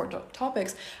about more important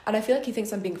topics. And I feel like he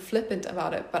thinks I'm being flippant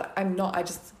about it, but I'm not. I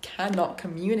just cannot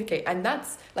communicate. And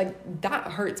that's like,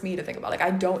 that hurts me to think about. Like,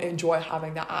 I don't enjoy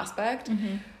having that aspect.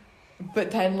 Mm-hmm.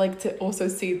 But then, like, to also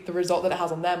see the result that it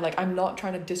has on them, like, I'm not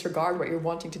trying to disregard what you're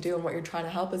wanting to do and what you're trying to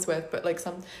help us with, but like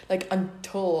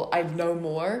until I know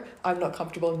more, I'm not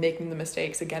comfortable making the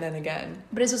mistakes again and again.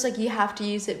 But it's just like, you have to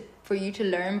use it for you to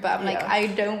learn, but I'm like, Yeah. I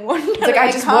don't want to. It's like,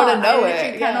 I just want to know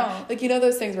it. Yeah. Yeah. Like, you know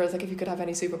those things where it's like, if you could have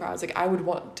any superpowers, like, I would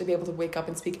want to be able to wake up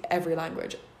and speak every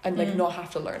language and like not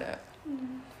have to learn it.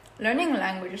 Learning a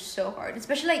language is so hard,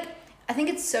 especially like, I think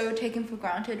it's so taken for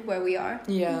granted where we are.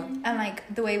 Yeah. And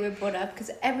like the way we're brought up, because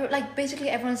basically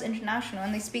everyone's international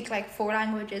and they speak like 4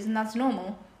 languages and that's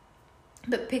normal.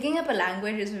 But picking up a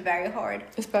language is very hard.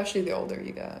 Especially the older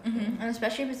you get. And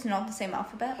especially if it's not the same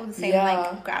alphabet or the same Yeah.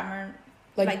 like grammar,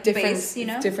 Like different, base, you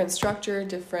know? different structure,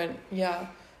 different, yeah.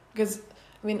 Because,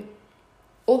 I mean,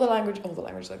 all the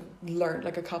languages I've learned,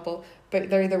 like a couple, but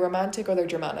they're either romantic or they're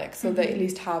Germanic. So they at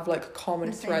least have like common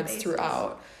The same threads basis.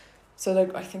 throughout. So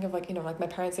like, I think of like, you know, like my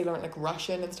parents, they learned like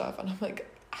Russian and stuff. And I'm like,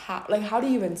 how do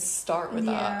you even start with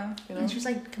that? You know? It's just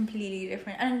like completely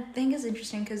different. And I think it's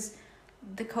interesting because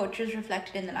the culture is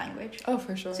reflected in the language. Oh,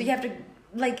 for sure. So you have to,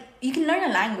 like, you can learn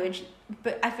a language,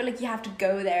 but I feel like you have to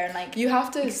go there and like you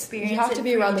have to experience it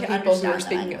be for around you the to people who are understand the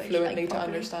speaking it language, fluently like, to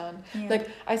properly. understand. Yeah. Like,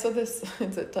 I saw this,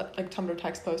 it's a like Tumblr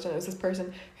text post, and it was this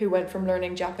person who went from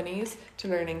learning Japanese to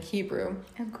learning Hebrew.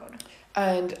 Oh god.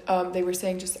 And they were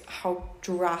saying just how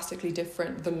drastically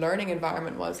different the learning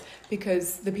environment was,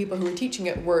 because the people who were teaching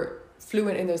it were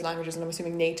fluent in those languages, and I'm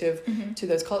assuming native to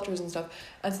those cultures and stuff.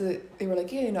 And so they were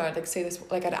like, yeah, you know, I'd like say this,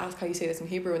 like I'd ask how you say this in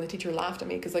Hebrew, and the teacher laughed at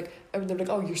me because like they were like,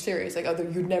 oh, you're serious? Like, oh,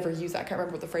 you'd never use that. I can't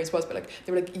remember what the phrase was, but like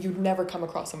they were like, you'd never come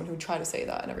across someone who'd try to say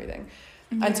that and everything.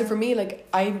 And so for me, like,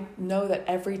 I know that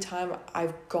every time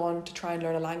I've gone to try and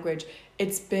learn a language,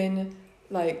 it's been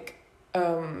like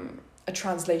a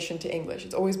translation to English.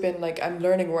 It's always been like, I'm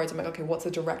learning words, I'm like, okay, what's the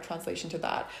direct translation to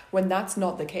that? When that's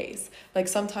not the case. Like,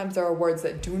 sometimes there are words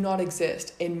that do not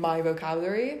exist in my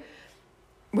vocabulary,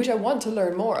 which I want to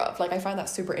learn more of. Like, I find that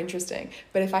super interesting.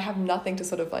 But if I have nothing to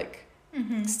sort of like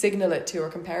signal it to or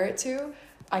compare it to,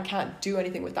 I can't do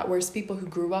anything with that. Whereas people who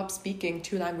grew up speaking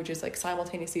 2 languages like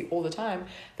simultaneously all the time,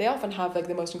 they often have like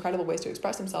the most incredible ways to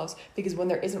express themselves, because when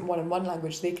there isn't one in one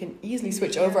language, they can easily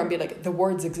switch over and be like, the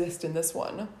words exist in this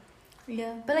one.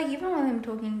 Yeah, but like even when I'm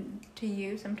talking to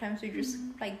you, sometimes we just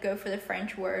like go for the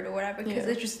French word or whatever because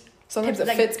it just sometimes it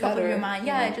like, fits top better. Of your mind.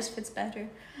 Yeah, it just fits better.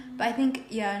 But I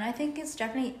think and I think it's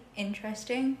definitely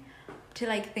interesting to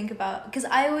like think about, because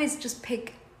I always just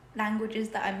pick languages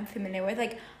that I'm familiar with.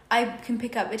 Like, I can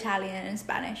pick up Italian and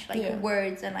Spanish, like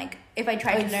words, and like if I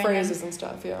try like to learn phrases them, and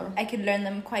stuff. Yeah, I could learn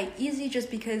them quite easy just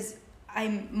because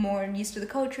I'm more used to the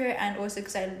culture, and also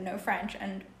because I know French,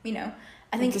 and you know,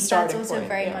 I think that's also point,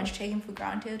 very much taken for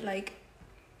granted. Like,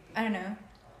 I don't know,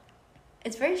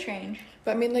 it's very strange.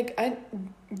 But I mean, like,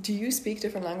 do you speak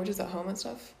different languages at home and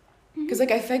stuff? Because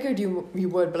like I figured you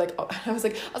would, but like I was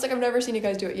like I've never seen you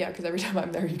guys do it. Yeah, because every time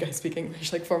I'm there, you guys speak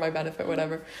English, like for my benefit,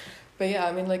 whatever. But yeah,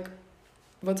 I mean, like,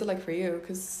 what's it like for you?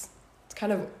 Because it's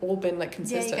kind of all been like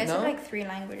consistent. Yeah, you guys no? have like 3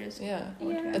 languages. Yeah,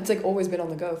 Yeah. it's like always been on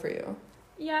the go for you.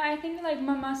 Yeah, I think like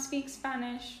Mama speaks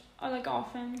Spanish like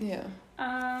often. Yeah.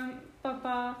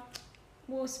 Papa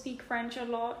will speak French a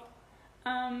lot.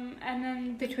 And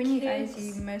then Between you guys,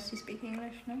 you mostly speak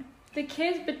English, no? The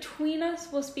kids between us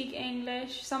will speak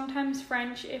English, sometimes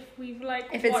French if we've like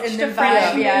If it's watched in the a French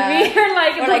vibe, movie yeah. or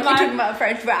like Or like you're talking about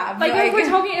French rap. like if we're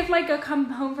talking, if like I come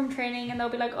home from training and they'll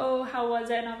be like, oh, how was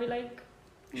it? And I'll be like,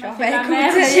 Yeah.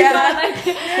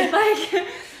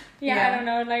 I don't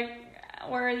know, like,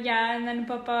 or and then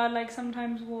Papa like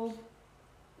sometimes will.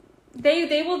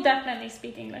 They will definitely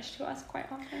speak English to us quite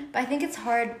often. But I think it's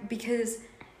hard because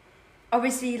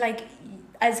obviously, like,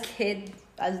 as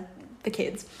the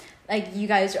kids, like, you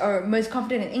guys are most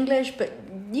confident in English, but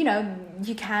you know,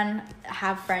 you can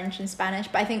have French and Spanish.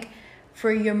 But I think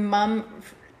for your mum,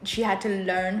 she had to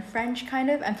learn French kind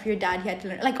of, and for your dad he had to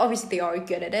learn, like obviously they are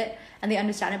good at it and they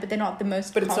understand it, but they're not the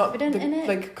most But it's not confident in it.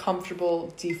 like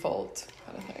comfortable default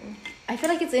kind of thing. I feel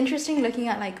like it's interesting looking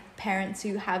at like parents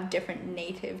who have different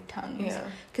native tongues. Yeah.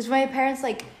 Because my parents,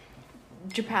 like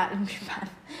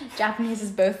Japanese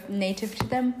is both native to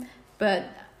them, but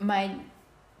my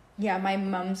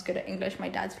mum's good at English, my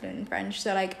dad's fluent in French,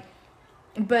 so like,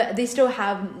 but they still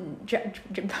have I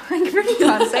really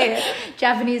can't say it.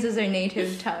 Japanese is their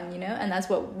native tongue, you know, and that's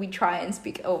what we try and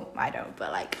speak. Oh, I don't,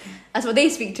 but like that's what they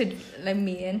speak to like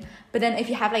me in. But then if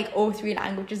you have like all three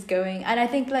languages going, and I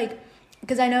think like,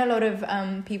 because I know a lot of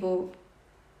people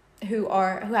who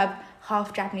have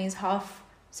half Japanese, half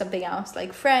something else,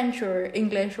 like French or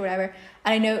English or whatever,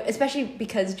 and I know especially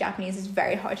because Japanese is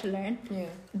very hard to learn,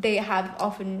 they have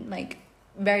often like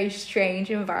very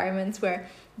strange environments where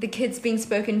the kids being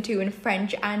spoken to in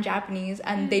French and Japanese,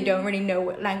 and they don't really know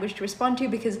what language to respond to,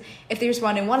 because if they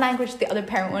respond in one language the other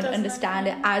parent won't understand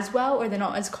it as well, or they're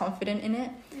not as confident in it.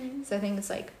 So I think it's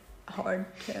like hard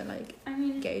to like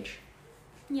gauge.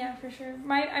 Yeah, for sure.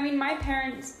 My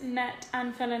parents met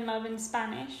and fell in love in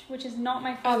Spanish, which is not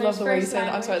my I father's love the way you first say that.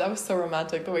 I'm language. sorry, that was so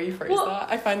romantic the way you phrased that.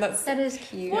 I find that is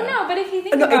cute. Well, no, but if you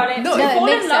think No, about it, no, to it fall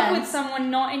makes in love sense. with someone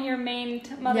not in your main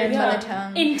mother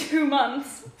tongue in 2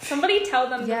 months, somebody tell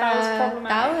them that was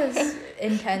problematic. That was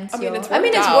intense. I mean, it's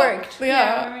it's worked.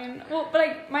 Yeah. But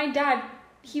like my dad,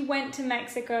 he went to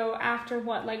Mexico after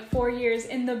 4 years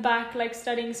in the back, like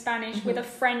studying Spanish with a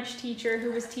French teacher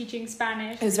who was teaching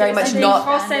Spanish. It's very much And they not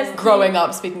processed growing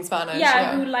up speaking Spanish.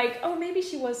 Yeah, who maybe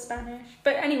she was Spanish,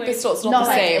 but anyway, But still, it's not the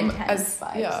like same intense as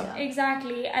vibes,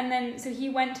 exactly. And then so he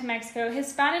went to Mexico. His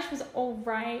Spanish was all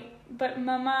right, but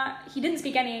Mama, he didn't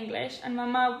speak any English, and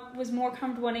Mama was more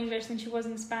comfortable in English than she was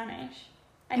in Spanish.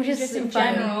 And Which is just in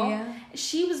funny, general, yeah.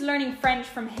 she was learning French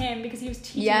from him because he was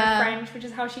teaching Yeah. her French, which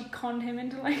is how she conned him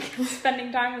into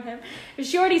spending time with him. But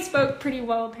she already spoke pretty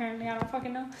well, apparently. I don't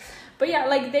fucking know. But yeah,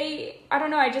 I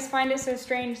don't know. I just find it so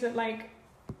strange that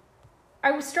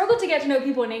I would struggle to get to know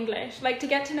people in English, to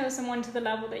get to know someone to the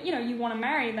level that you want to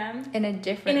marry them in a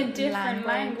different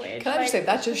language. Can I just say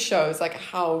that just shows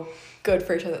how good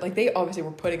for each other. They obviously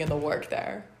were putting in the work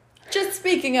there. Just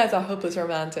speaking as a hopeless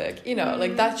romantic,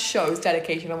 that shows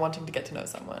dedication and wanting to get to know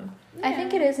someone. Yeah. I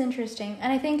think it is interesting,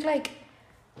 and I think I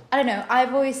don't know.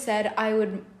 I've always said I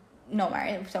would not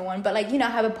marry someone, but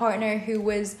have a partner who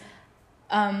was,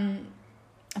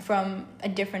 from a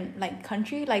different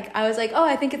country. I was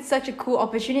I think it's such a cool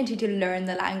opportunity to learn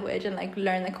the language and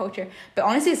learn the culture. But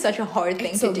honestly, it's such a hard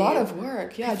thing to do. It's a lot of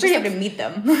work. Yeah, just have to meet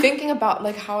them. Thinking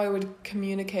about how I would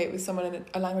communicate with someone in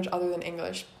a language other than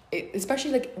English.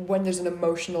 Especially when there's an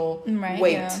emotional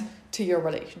weight to your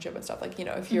relationship and stuff.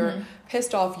 If you're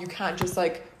pissed off, you can't just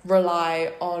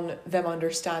rely on them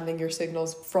understanding your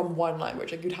signals from one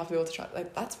language. You'd have to be able to try.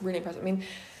 That's really impressive. I mean,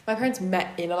 my parents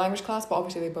met in a language class, but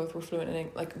obviously they both were fluent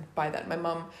in by then. My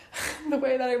mum, the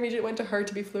way that I immediately went to her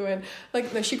to be fluent,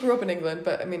 no, she grew up in England,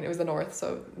 but I mean it was the north,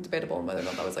 so debatable whether or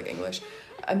not that was English.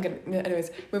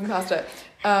 Anyways, moving past it.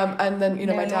 And then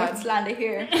my dad. Slander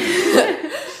here.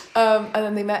 And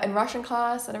then they met in Russian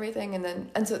class and everything,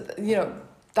 and so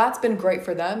that's been great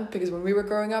for them, because when we were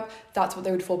growing up, that's what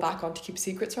they would fall back on to keep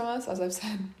secrets from us. As I've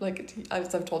said,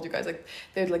 as I've told you guys,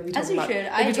 they'd be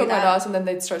talking about us, and then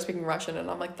they'd start speaking Russian, and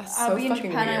I'm that's so fucking weird. I'll be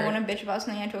in Japan, I want to bitch about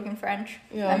something, I talk in French.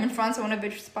 Yeah. I'm in France, I want to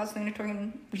bitch about something, I talk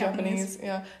in Japanese.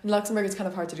 Yeah. In Luxembourg, it's kind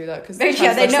of hard to do that because they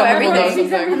know everything.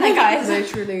 Guys. They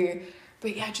truly,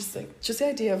 but yeah, just the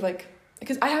idea of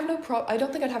because I have I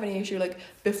don't think I'd have any issue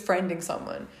befriending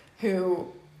someone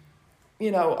who,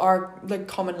 our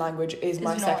common language is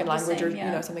my second language,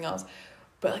 same, or something else,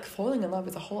 but falling in love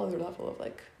is a whole other level of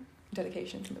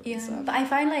dedication to yeah stuff. But I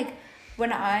find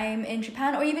when I'm in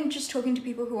Japan, or even just talking to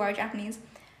people who are Japanese,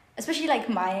 especially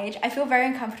my age, I feel very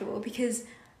uncomfortable because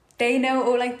they know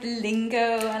all the lingo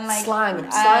and slang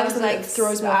is something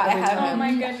throws me off every time. Oh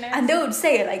my goodness. And they would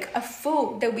say it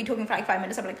they'll be talking for 5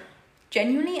 minutes. I'm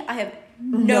genuinely, I have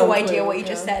no idea what you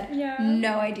just said. Yeah.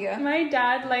 No idea. My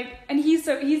dad, and he's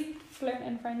fluent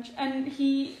in French, and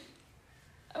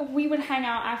we would hang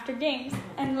out after games,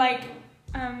 and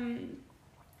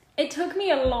it took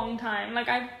me a long time.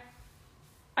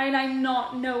 I'm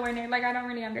not nowhere near, I don't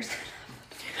really understand.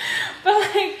 But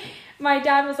my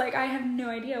dad was I have no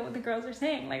idea what the girls are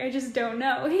saying. I just don't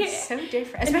know. It's so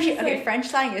different. Especially, French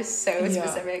slang is so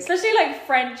specific. Especially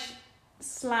French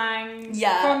slang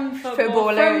from football,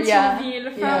 footballer, from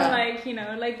Chilville,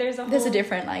 from there's a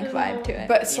different vibe to it.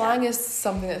 But slang is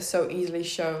something that so easily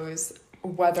shows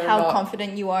whether how or not,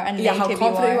 confident you are and how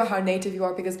confident you are, how native you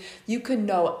are, because you can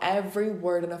know every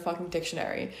word in a fucking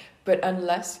dictionary, but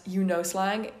unless you know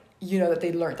slang, you know that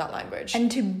they learned that language. And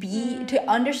to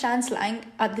understand slang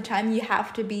at the time, you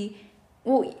have to be,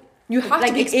 well, you have like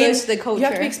to be exposed to the culture. You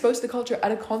have to be exposed to the culture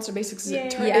at a constant basis because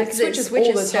Yeah. it switches it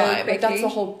switches all the so time. Like, that's quickly. the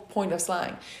whole point of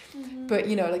slang. But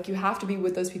you know, like you have to be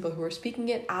with those people who are speaking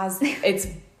it as it's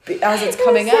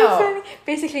coming so out. funny.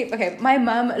 Basically, okay, my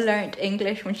mum learned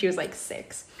English when she was like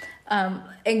 6.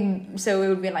 And so it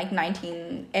would be like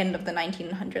end of the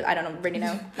 1900s. I don't really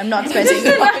know. I'm not exposing.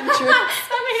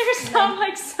 That made her sound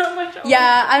like so much older.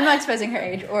 Yeah, I'm not exposing her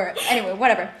age, or anyway,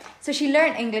 whatever. So she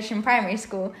learned English in primary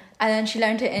school, and then she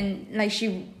learned it in, like,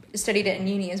 she studied it in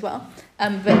uni as well.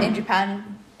 But in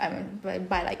Japan, I mean,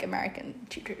 by like American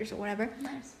tutors or whatever.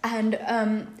 Nice. And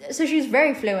so she's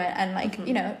very fluent, and like,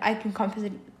 you know, I can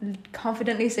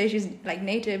confidently say she's like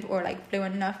native or like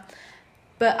fluent enough.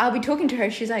 But I'll be talking to her,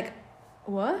 she's like,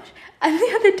 what? And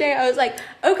the other day I was like,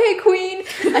 okay, queen.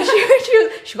 And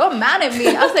she got mad at me.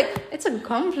 I was like, it's a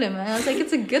compliment. I was like,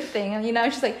 it's a good thing. And you know,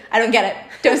 she's like, I don't get it.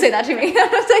 Don't say that to me. And I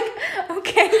was like,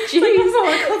 okay, jeez. Like,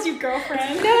 someone calls you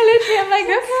girlfriend. No, literally, I'm like,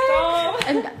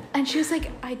 okay. Stop. And she was like,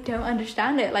 I don't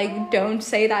understand it. Like, don't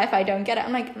say that if I don't get it.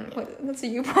 I'm like, that's a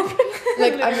you problem.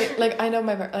 Like, I mean, like, I know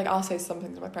like, I'll say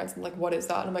something to my parents and like, what is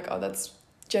that? And I'm like, oh, that's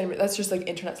just like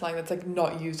internet slang that's like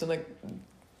not used in like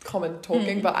common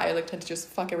talking, but I like tend to just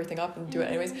fuck everything up and do it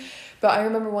anyways. But I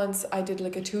remember once I did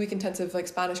like a 2-week intensive like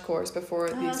Spanish course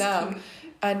before the exam,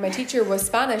 and my teacher was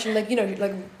Spanish, and like, you know,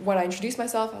 like when I introduced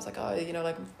myself I was like, oh, you know,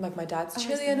 like my dad's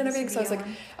Chilean and everything, so I was like,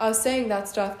 I was saying that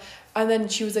stuff, and then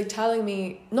she was like telling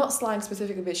me, not slang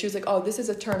specifically, but she was like, oh, this is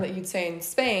a term that you'd say in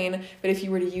Spain, but if you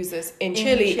were to use this in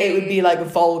Chile it would be like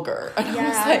vulgar. And I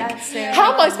was like,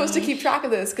 how am I supposed to keep track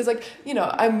of this? Because like, you know,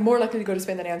 I'm more likely to go to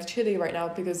Spain than I am to Chile right now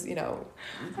because, you know,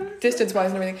 distance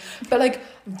wise and everything. But like,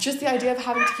 just the idea of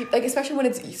having to keep, like, especially when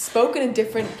it's spoken in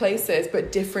different places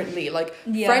but differently, like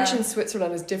French in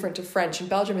Switzerland is different to French, and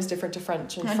Belgium is different to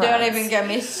French in France. Don't even get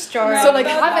me started. So like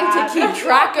having to keep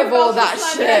track of all that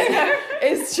shit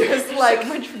is just like,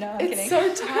 it's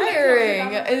so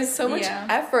tiring. It is so much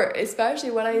effort,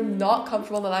 especially when I'm not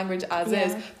comfortable in the language as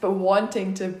is, but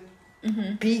wanting to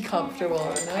be comfortable.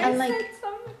 And like,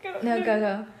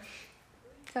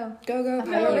 go.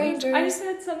 Power Rangers. I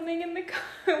said something in the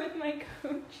car with my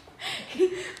coach.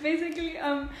 Basically,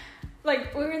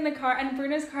 like, we were in the car, and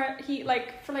Bruno's car, he,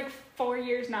 like, for like 4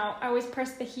 years now, I always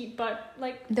press the heat the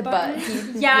button.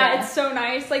 butt. Yeah, it's so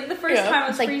nice. Like, the first time I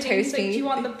was like freezing, he's like, toasty. do you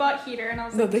want the butt heater? And I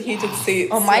was No, like, the heated seats.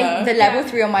 Oh my, the level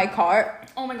 3 on my car.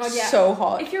 oh my god, yeah. So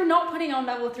hot. If you're not putting on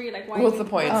level 3, like, why? What's the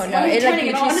point? Oh no, Why are you it like turning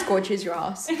it literally on? scorches your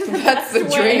ass. That's the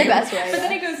In dream. the best way. But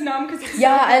then it goes numb because it's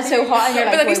Yeah, so and so hot, and you're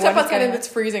But like, then you wait, step what is outside going and on? it's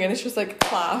freezing and it's just like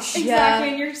clash. Exactly,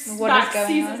 and your What back is going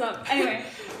seizes on? up. Anyway,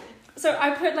 so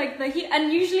I put like the heat,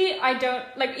 and usually I don't,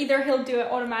 like, either he'll do it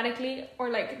automatically or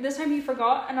like this time he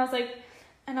forgot, and I was like,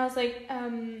 I was like, tu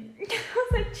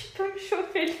peux me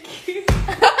chauffer le cul?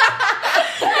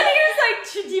 And he was like,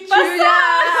 tu dis pas ça.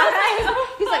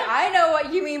 He's like, I know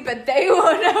what you mean, but they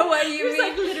won't know what He you was mean.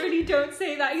 like, literally don't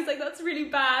say that. He's like, that's really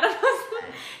bad. And I was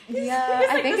like, Yeah, he was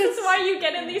I like, think this is it's why you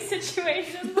get in these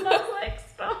situations. And I was like,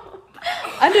 stop.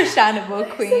 understandable, I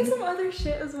said queen. some other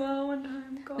shit as well one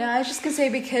time. God. No, I was just gonna say,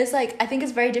 because like I think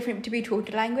it's very different to be taught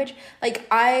a language. Like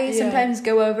I sometimes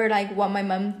go over like when my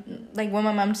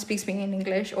mum speaks to me in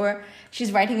English, or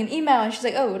she's writing an email and she's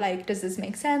like, oh, like, does this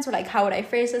make sense, or like, how would I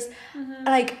phrase this?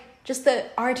 Like just the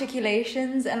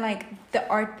articulations and like the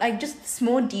art, like just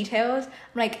small details. I'm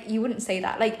like, you wouldn't say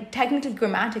that. Like technically,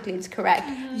 grammatically, it's correct,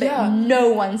 but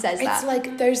no one says that. It's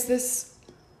like there's this,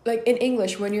 like in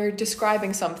English, when you're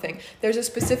describing something, there's a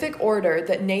specific order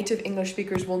that native English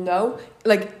speakers will know,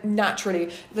 like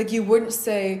naturally. Like you wouldn't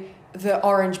say the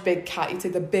orange big cat, you'd say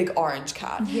the big orange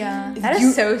cat. Yeah, that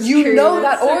is so true. You know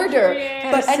that That's so order, weird.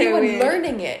 but That is so anyone weird.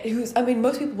 learning it,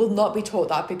 most people will not be taught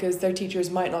that because their teachers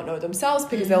might not know themselves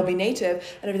because they'll be native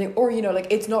and everything, or you know, like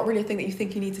it's not really a thing that you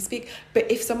think you need to speak.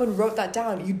 But if someone wrote that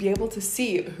down, you'd be able to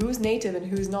see who's native and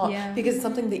who's not, because it's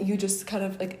something that you just kind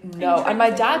of like know. And my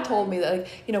dad told me that, like,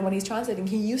 you know, when he's translating,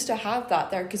 he used to have that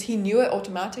there because he knew it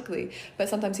automatically, but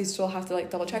sometimes he still have to like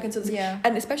double check. And so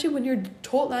and especially when you're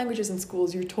taught languages in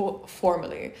schools, you're taught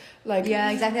formally. Like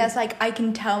exactly. That's like, I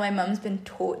can tell my mum's been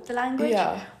taught the language,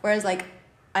 whereas like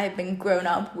I've been grown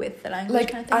up with the language.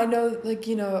 Like kind of thing. I know, like,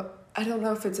 you know, I don't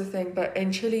know if it's a thing, but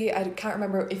in Chile, I can't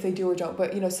remember if they do or don't,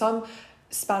 but you know, some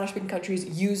Spanish-speaking countries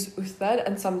use usted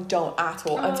and some don't at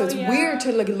all, and so it's weird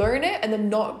to like learn it and then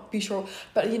not be sure.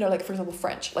 But you know, like for example,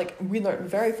 French, like we learn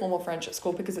very formal French at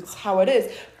school because it's how it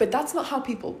is, but that's not how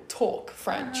people talk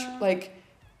French. Like,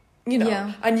 you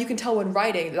know, and you can tell when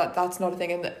writing that that's not a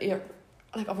thing. And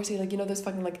like obviously like, you know, those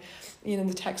fucking like, you know, in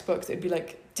the textbooks it'd be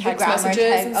like The text grammar messages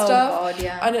tag. and Oh stuff, god,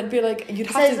 yeah. and it'd be like you'd It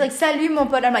have says to like salut mon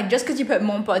pote. I'm like, just because you put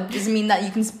mon pote doesn't mean that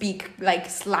you can speak like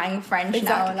slang French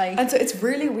exactly. now. Like, And so it's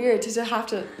really weird to have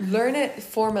to learn it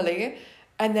formally,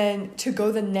 and then to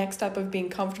go the next step of being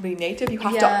comfortably native, you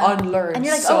have Yeah. to unlearn. and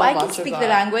you're like, so oh, I much can of speak that. the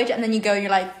language, and then you go and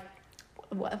you're like,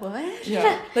 what?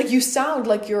 Yeah, like you sound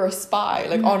like you're a spy,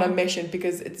 like on a Mm-hmm. mission,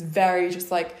 because it's very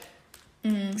just like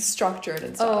structured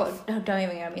and stuff. Oh, don't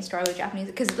even get me started with Japanese,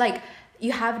 because like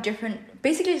you have different,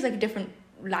 basically it's like a different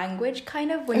language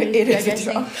kind of when you're It is.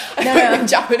 digesting. No.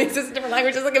 Japanese is a different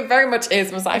language. It's like it very much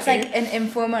is. It's like an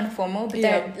informal and formal, but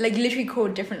Yeah. they're like literally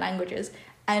called different languages.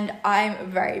 And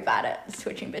I'm very bad at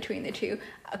switching between the two.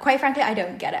 Quite frankly, I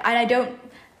don't get it, and I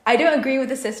don't agree with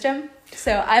the system.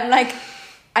 So I'm like,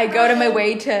 I go to my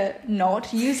way to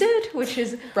not use it, which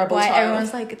is Rebel why child.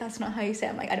 everyone's like, that's not how you say it.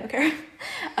 I'm like, I don't care.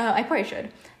 I probably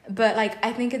should, but like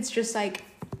I think it's just like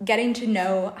getting to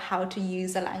know how to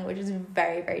use a language is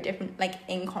very, very different, like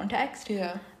in context.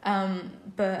 Yeah.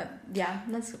 But yeah,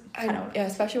 that's kind And, of yeah,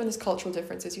 especially when there's cultural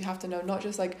differences, you have to know not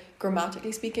just like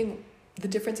grammatically speaking the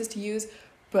differences to use,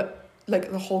 but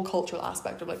like the whole cultural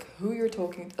aspect of like who you're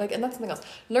talking, like, and that's something else.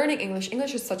 Learning English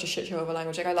is such a shit show of a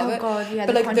language. Like I love it. Oh god, yeah,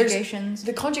 But, the like, there's- conjugations.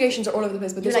 The conjugations are all over the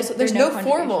place, but You're there's like, also there's there are no no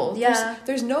formal. conjugations. Yeah.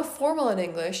 There's no formal in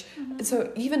English. And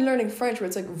so even learning French where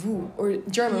it's like vous, or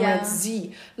German where Yeah. it's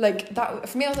sie, like that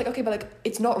for me I was like, okay, but like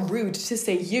it's not rude to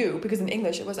say you, because in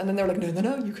English it was, and then they were like,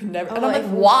 no, you can never. Oh, and I'm like,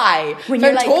 like, why? when If you're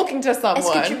I'm like, talking to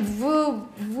Est-ce que someone.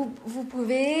 vous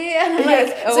pouvez? And I'm Yeah,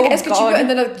 like, it's like, est-ce que tu God. peux? And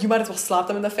then like, you might as well slap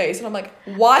them in the face. And I'm like,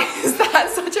 why is that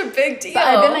such a big deal? But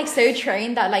I've been like so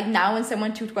trained that like now when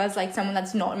someone tutoies like someone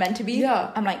that's not meant to be,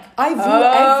 Yeah. I'm like, I view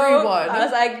oh. everyone. I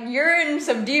was like, you're in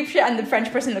some deep shit, and the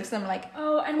French person looks at them like,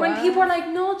 Oh, and when What? people are like,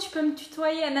 no, tu peux me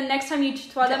tutoyer, and then next time you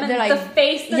tutoie them, and They're the like,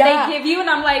 face that yeah. they give you, and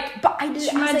I'm like, but I tu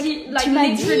was m'as like, dit, like tu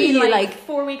m'as literally dit, like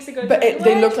 4 weeks ago. But Like,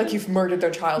 they what? look like you've murdered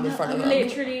their child in front of them.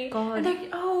 Literally. God. And like,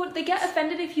 oh, they get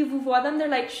offended if you vous vois them. They're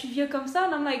like, je suis vieux comme ça,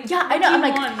 and I'm like, yeah, I what know. do I'm you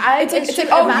like, want? It's like, just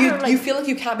oh, a matter of, you feel like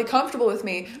you can't be comfortable with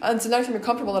me, and so next time you're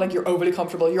comfortable, they're like, you're overly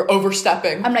comfortable, you're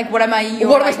overstepping. I'm like, what am I? Your,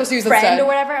 What am I like, supposed to use friend instead? or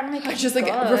whatever? And I'm like, I just like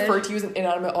God. refer to you as an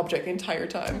inanimate object the entire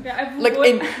time. Yeah, Like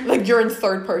like you're in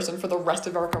third person for the rest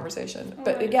of our conversation.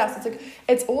 But Right. yes, it's like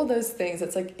it's all those things.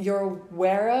 It's like you're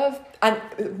aware of, and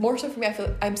more so for me, I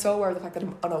feel I'm so aware of the fact that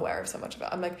I'm unaware of so much of it.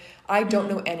 I'm like, I don't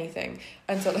know anything,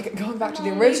 and so like going back to the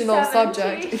I'm only original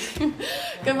 70. subject,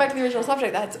 going back to the original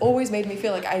subject, that's always made me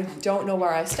feel like I don't know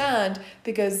where I stand,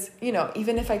 because you know,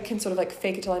 even if I can sort of like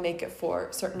fake it till I make it for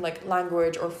certain like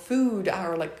language or food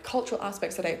or like cultural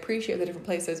aspects that I appreciate the different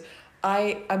places,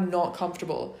 I am not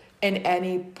comfortable in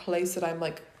any place that I'm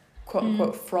like quote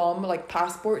unquote from, like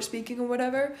passport speaking or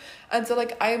whatever. And so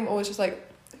like I'm always just like,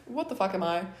 what the fuck am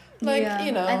I? Like, Yeah,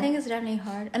 you know. I think it's definitely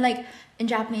hard. And like in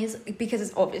Japanese, because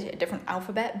it's obviously a different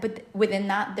alphabet, but within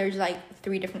that there's like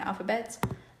 3 different alphabets.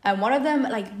 And one of them,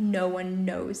 like, no one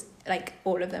knows, like,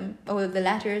 all of them, all of the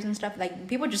letters and stuff. Like,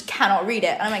 people just cannot read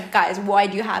it. And I'm like, guys, why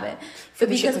do you have it? For But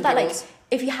the because shits of and that, like, giggles.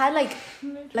 if you had,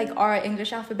 like our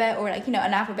English alphabet, or, like, you know,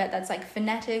 an alphabet that's, like,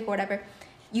 phonetic or whatever,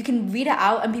 you can read it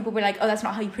out and people were like, oh, that's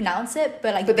not how you pronounce it.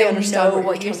 But, like, But they don't understand know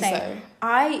what you're trying to saying. say.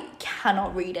 I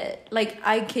cannot read it. Like,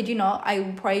 I kid you not, I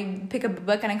will probably pick up a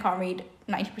book and I can't read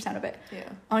 90% of it. Yeah.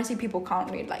 Honestly, people can't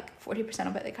read like 40%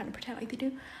 of it. They kind of pretend like they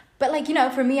do. But like, you know,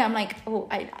 for me, I'm like, oh,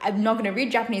 I'm not going to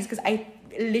read Japanese because I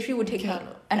literally would take me Can't.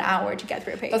 an hour to get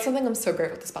through a page. That's something I'm so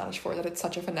grateful to Spanish for, that it's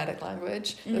such a phonetic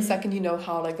language. The second you know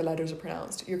how like the letters are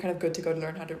pronounced, you're kind of good to go to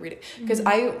learn how to read it. Because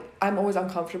I'm always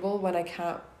uncomfortable when I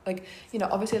can't, like, you know,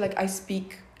 obviously like I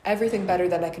speak everything better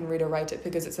than I can read or write it,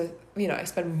 because it's a, you know, I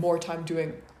spend more time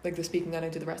doing like the speaking than I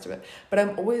do the rest of it. But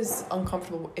I'm always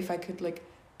uncomfortable if I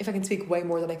can speak way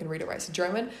more than I can read or write. So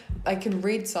German, I can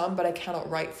read some, but I cannot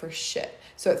write for shit.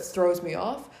 So it throws me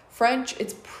off. French,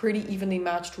 it's pretty evenly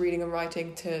matched reading and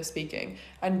writing to speaking.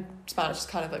 And Spanish is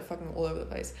kind of like fucking all over the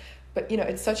place. But, you know,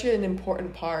 it's such an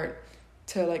important part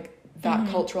to like that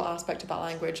cultural aspect of that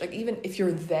language. Like even if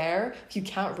you're there, if you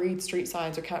can't read street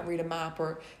signs or can't read a map,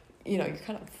 or, you know, you're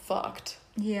kind of fucked.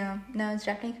 Yeah, no, it's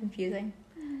definitely confusing.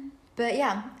 But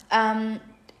yeah,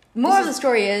 more of the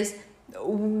story is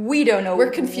we don't know.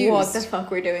 We're confused. What the fuck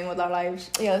we're doing with our lives.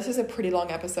 Yeah, this is a pretty long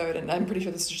episode, and I'm pretty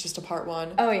sure this is just a part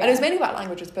 1. Oh, yeah. And it was mainly about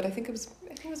languages, but I think it was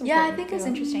important. Yeah, I think it's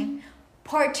you know? interesting.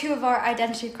 Part 2 of our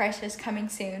identity crisis coming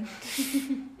soon.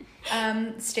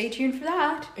 Stay tuned for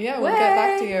that. Yeah, we'll get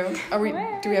back to you.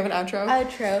 Do we have an outro?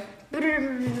 Outro.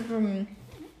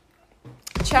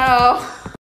 Ciao.